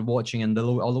I started watching, and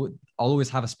I'll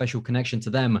always have a special connection to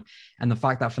them. And the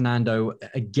fact that Fernando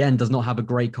again does not have a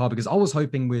great car, because I was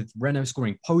hoping with Renault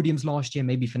scoring podiums last year,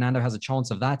 maybe Fernando has a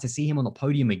chance of that. To see him on the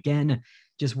podium again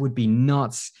just would be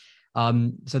nuts.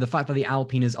 So the fact that the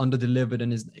Alpine is under-delivered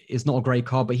and is not a great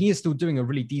car, but he is still doing a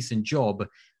really decent job.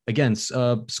 Again,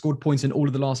 scored points in all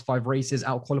of the last 5 races,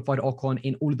 out-qualified Ocon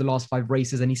in all of the last 5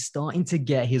 races, and he's starting to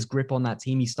get his grip on that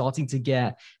team. He's starting to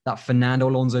get that Fernando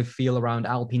Alonso feel around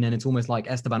Alpine, and it's almost like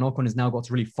Esteban Ocon has now got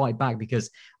to really fight back,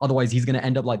 because otherwise he's going to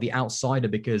end up like the outsider,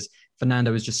 because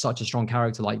Fernando is just such a strong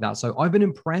character like that. So I've been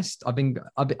impressed. I've been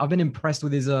impressed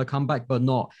with his comeback, but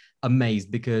not amazed,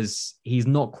 because he's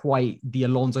not quite the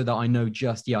Alonso that I know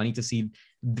just yet. I need to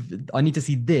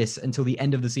see this until the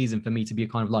end of the season for me to be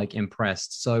kind of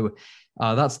impressed. So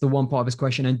that's the one part of his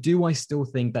question. And do I still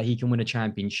think that he can win a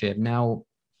championship? Now,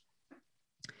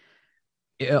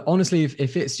 honestly,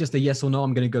 if it's just a yes or no,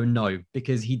 I'm going to go no,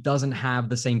 because he doesn't have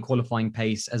the same qualifying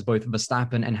pace as both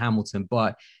Verstappen and Hamilton,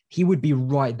 but he would be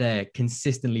right there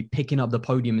consistently picking up the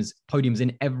podiums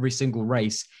in every single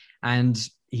race. And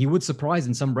he would surprise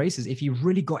in some races if he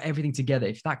really got everything together.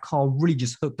 If that car really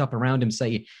just hooked up around him,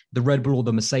 say the Red Bull or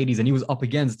the Mercedes, and he was up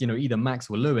against, either Max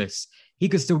or Lewis, he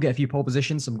could still get a few pole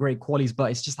positions, some great qualities,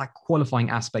 but it's just that qualifying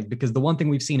aspect. Because the one thing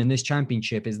we've seen in this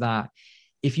championship is that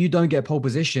if you don't get pole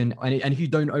position and if you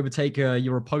don't overtake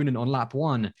your opponent on lap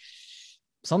 1,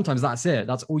 sometimes that's it.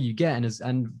 That's all you get.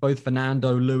 And both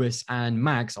Fernando, Lewis, and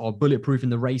Max are bulletproof in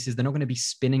the races. They're not going to be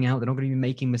spinning out. They're not going to be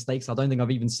making mistakes. I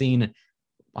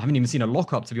haven't even seen a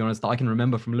lockup, to be honest, that I can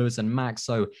remember from Lewis and Max.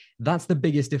 So that's the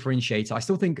biggest differentiator. I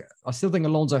still think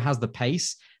Alonso has the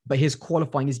pace, but his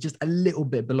qualifying is just a little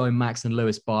bit below Max and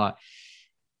Lewis. But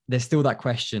there's still that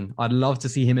question. I'd love to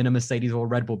see him in a Mercedes or a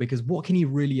Red Bull, because what can he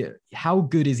really, how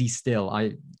good is he still?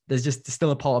 There's just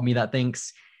still a part of me that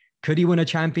thinks, could he win a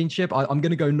championship? I'm going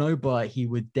to go no, but he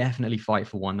would definitely fight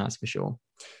for one. That's for sure.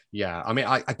 Yeah. I mean,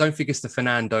 I don't think it's the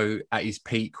Fernando at his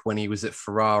peak when he was at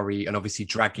Ferrari and obviously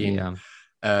dragging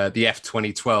the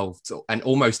F2012 and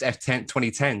almost F10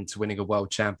 2010 to winning a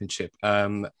world championship.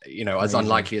 As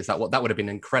unlikely as that would have been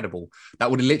incredible. That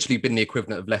would have literally been the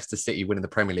equivalent of Leicester City winning the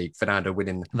Premier League, Fernando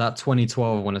winning that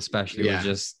 2012 one especially was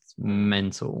just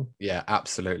mental. Yeah,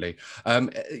 absolutely.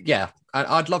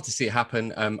 I'd love to see it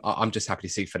happen. I'm just happy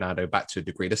to see Fernando back to a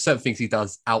degree. There's certain things he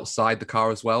does outside the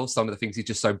car as well. Some of the things he's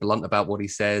just so blunt about what he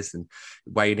says and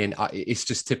weighing in. It's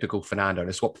just typical Fernando, and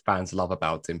it's what fans love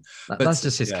about him. That's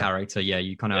just his character. Yeah,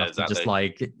 you kind of have to just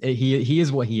he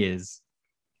is what he is.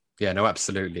 Yeah, no,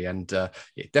 absolutely. And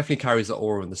it definitely carries the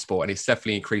aura in the sport, and it's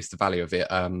definitely increased the value of it.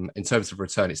 In terms of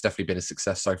return, it's definitely been a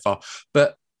success so far.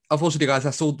 But unfortunately, guys,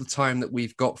 that's all the time that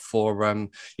we've got for,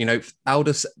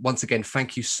 Aldas. Once again,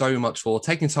 thank you so much for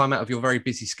taking time out of your very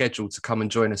busy schedule to come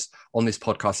and join us on this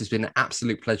podcast. It's been an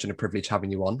absolute pleasure and a privilege having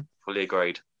you on. Fully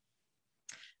agreed.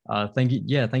 Thank you.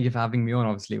 Yeah, thank you for having me on.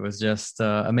 Obviously, it was just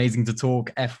amazing to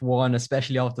talk F1,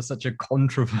 especially after such a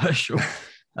controversial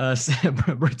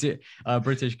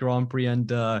British Grand Prix. And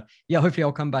hopefully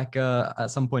I'll come back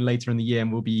at some point later in the year,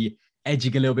 and we'll be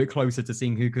edging a little bit closer to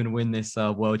seeing who can win this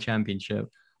World Championship.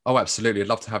 Oh, absolutely. I'd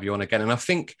love to have you on again. And I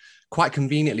think quite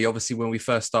conveniently, obviously, when we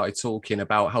first started talking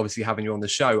about obviously having you on the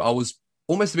show, I was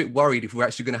almost a bit worried if we're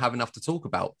actually going to have enough to talk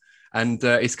about. And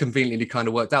it's conveniently kind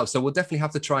of worked out. So we'll definitely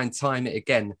have to try and time it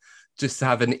again just to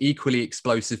have an equally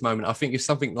explosive moment. I think if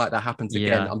something like that happens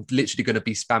again, I'm literally going to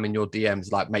be spamming your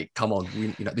DMs like, mate, come on,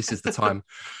 this is the time.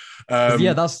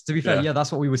 That's, to be fair,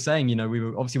 that's what we were saying. We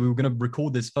were going to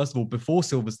record this first of all before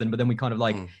Silverstone, but then we kind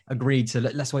of agreed to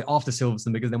let's wait after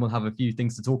Silverstone because then we'll have a few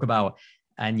things to talk about.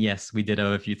 And yes, we did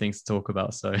have a few things to talk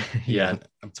about. So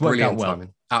it's worked out well.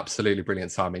 Timing. Absolutely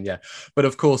brilliant timing. Yeah. But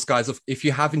of course, guys, if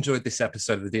you have enjoyed this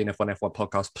episode of the DNF1 F1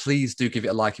 podcast, please do give it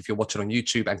a like if you're watching on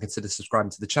YouTube and consider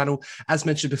subscribing to the channel. As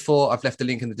mentioned before, I've left a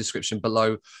link in the description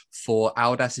below for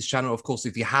Aldas' channel. Of course,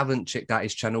 if you haven't checked out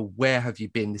his channel, where have you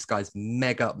been? This guy's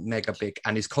mega big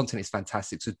and his content is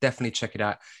fantastic. So definitely check it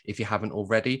out if you haven't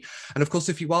already. And of course,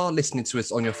 if you are listening to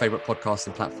us on your favorite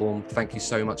podcasting platform, thank you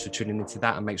so much for tuning into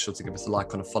that and make sure to give us a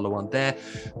like and a follow on there.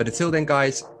 But until then,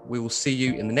 guys, we will see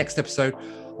you in the next episode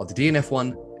of the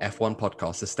DNF1 F1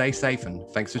 podcast. So stay safe and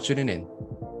thanks for tuning in.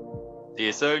 See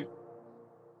you soon.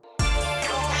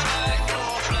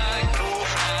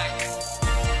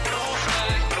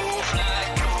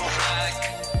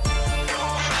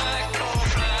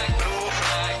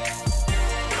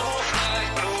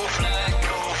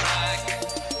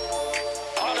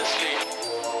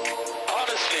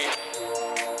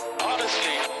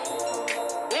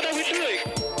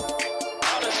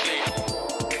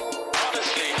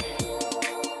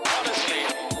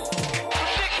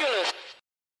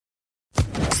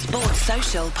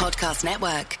 Social Podcast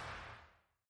Network.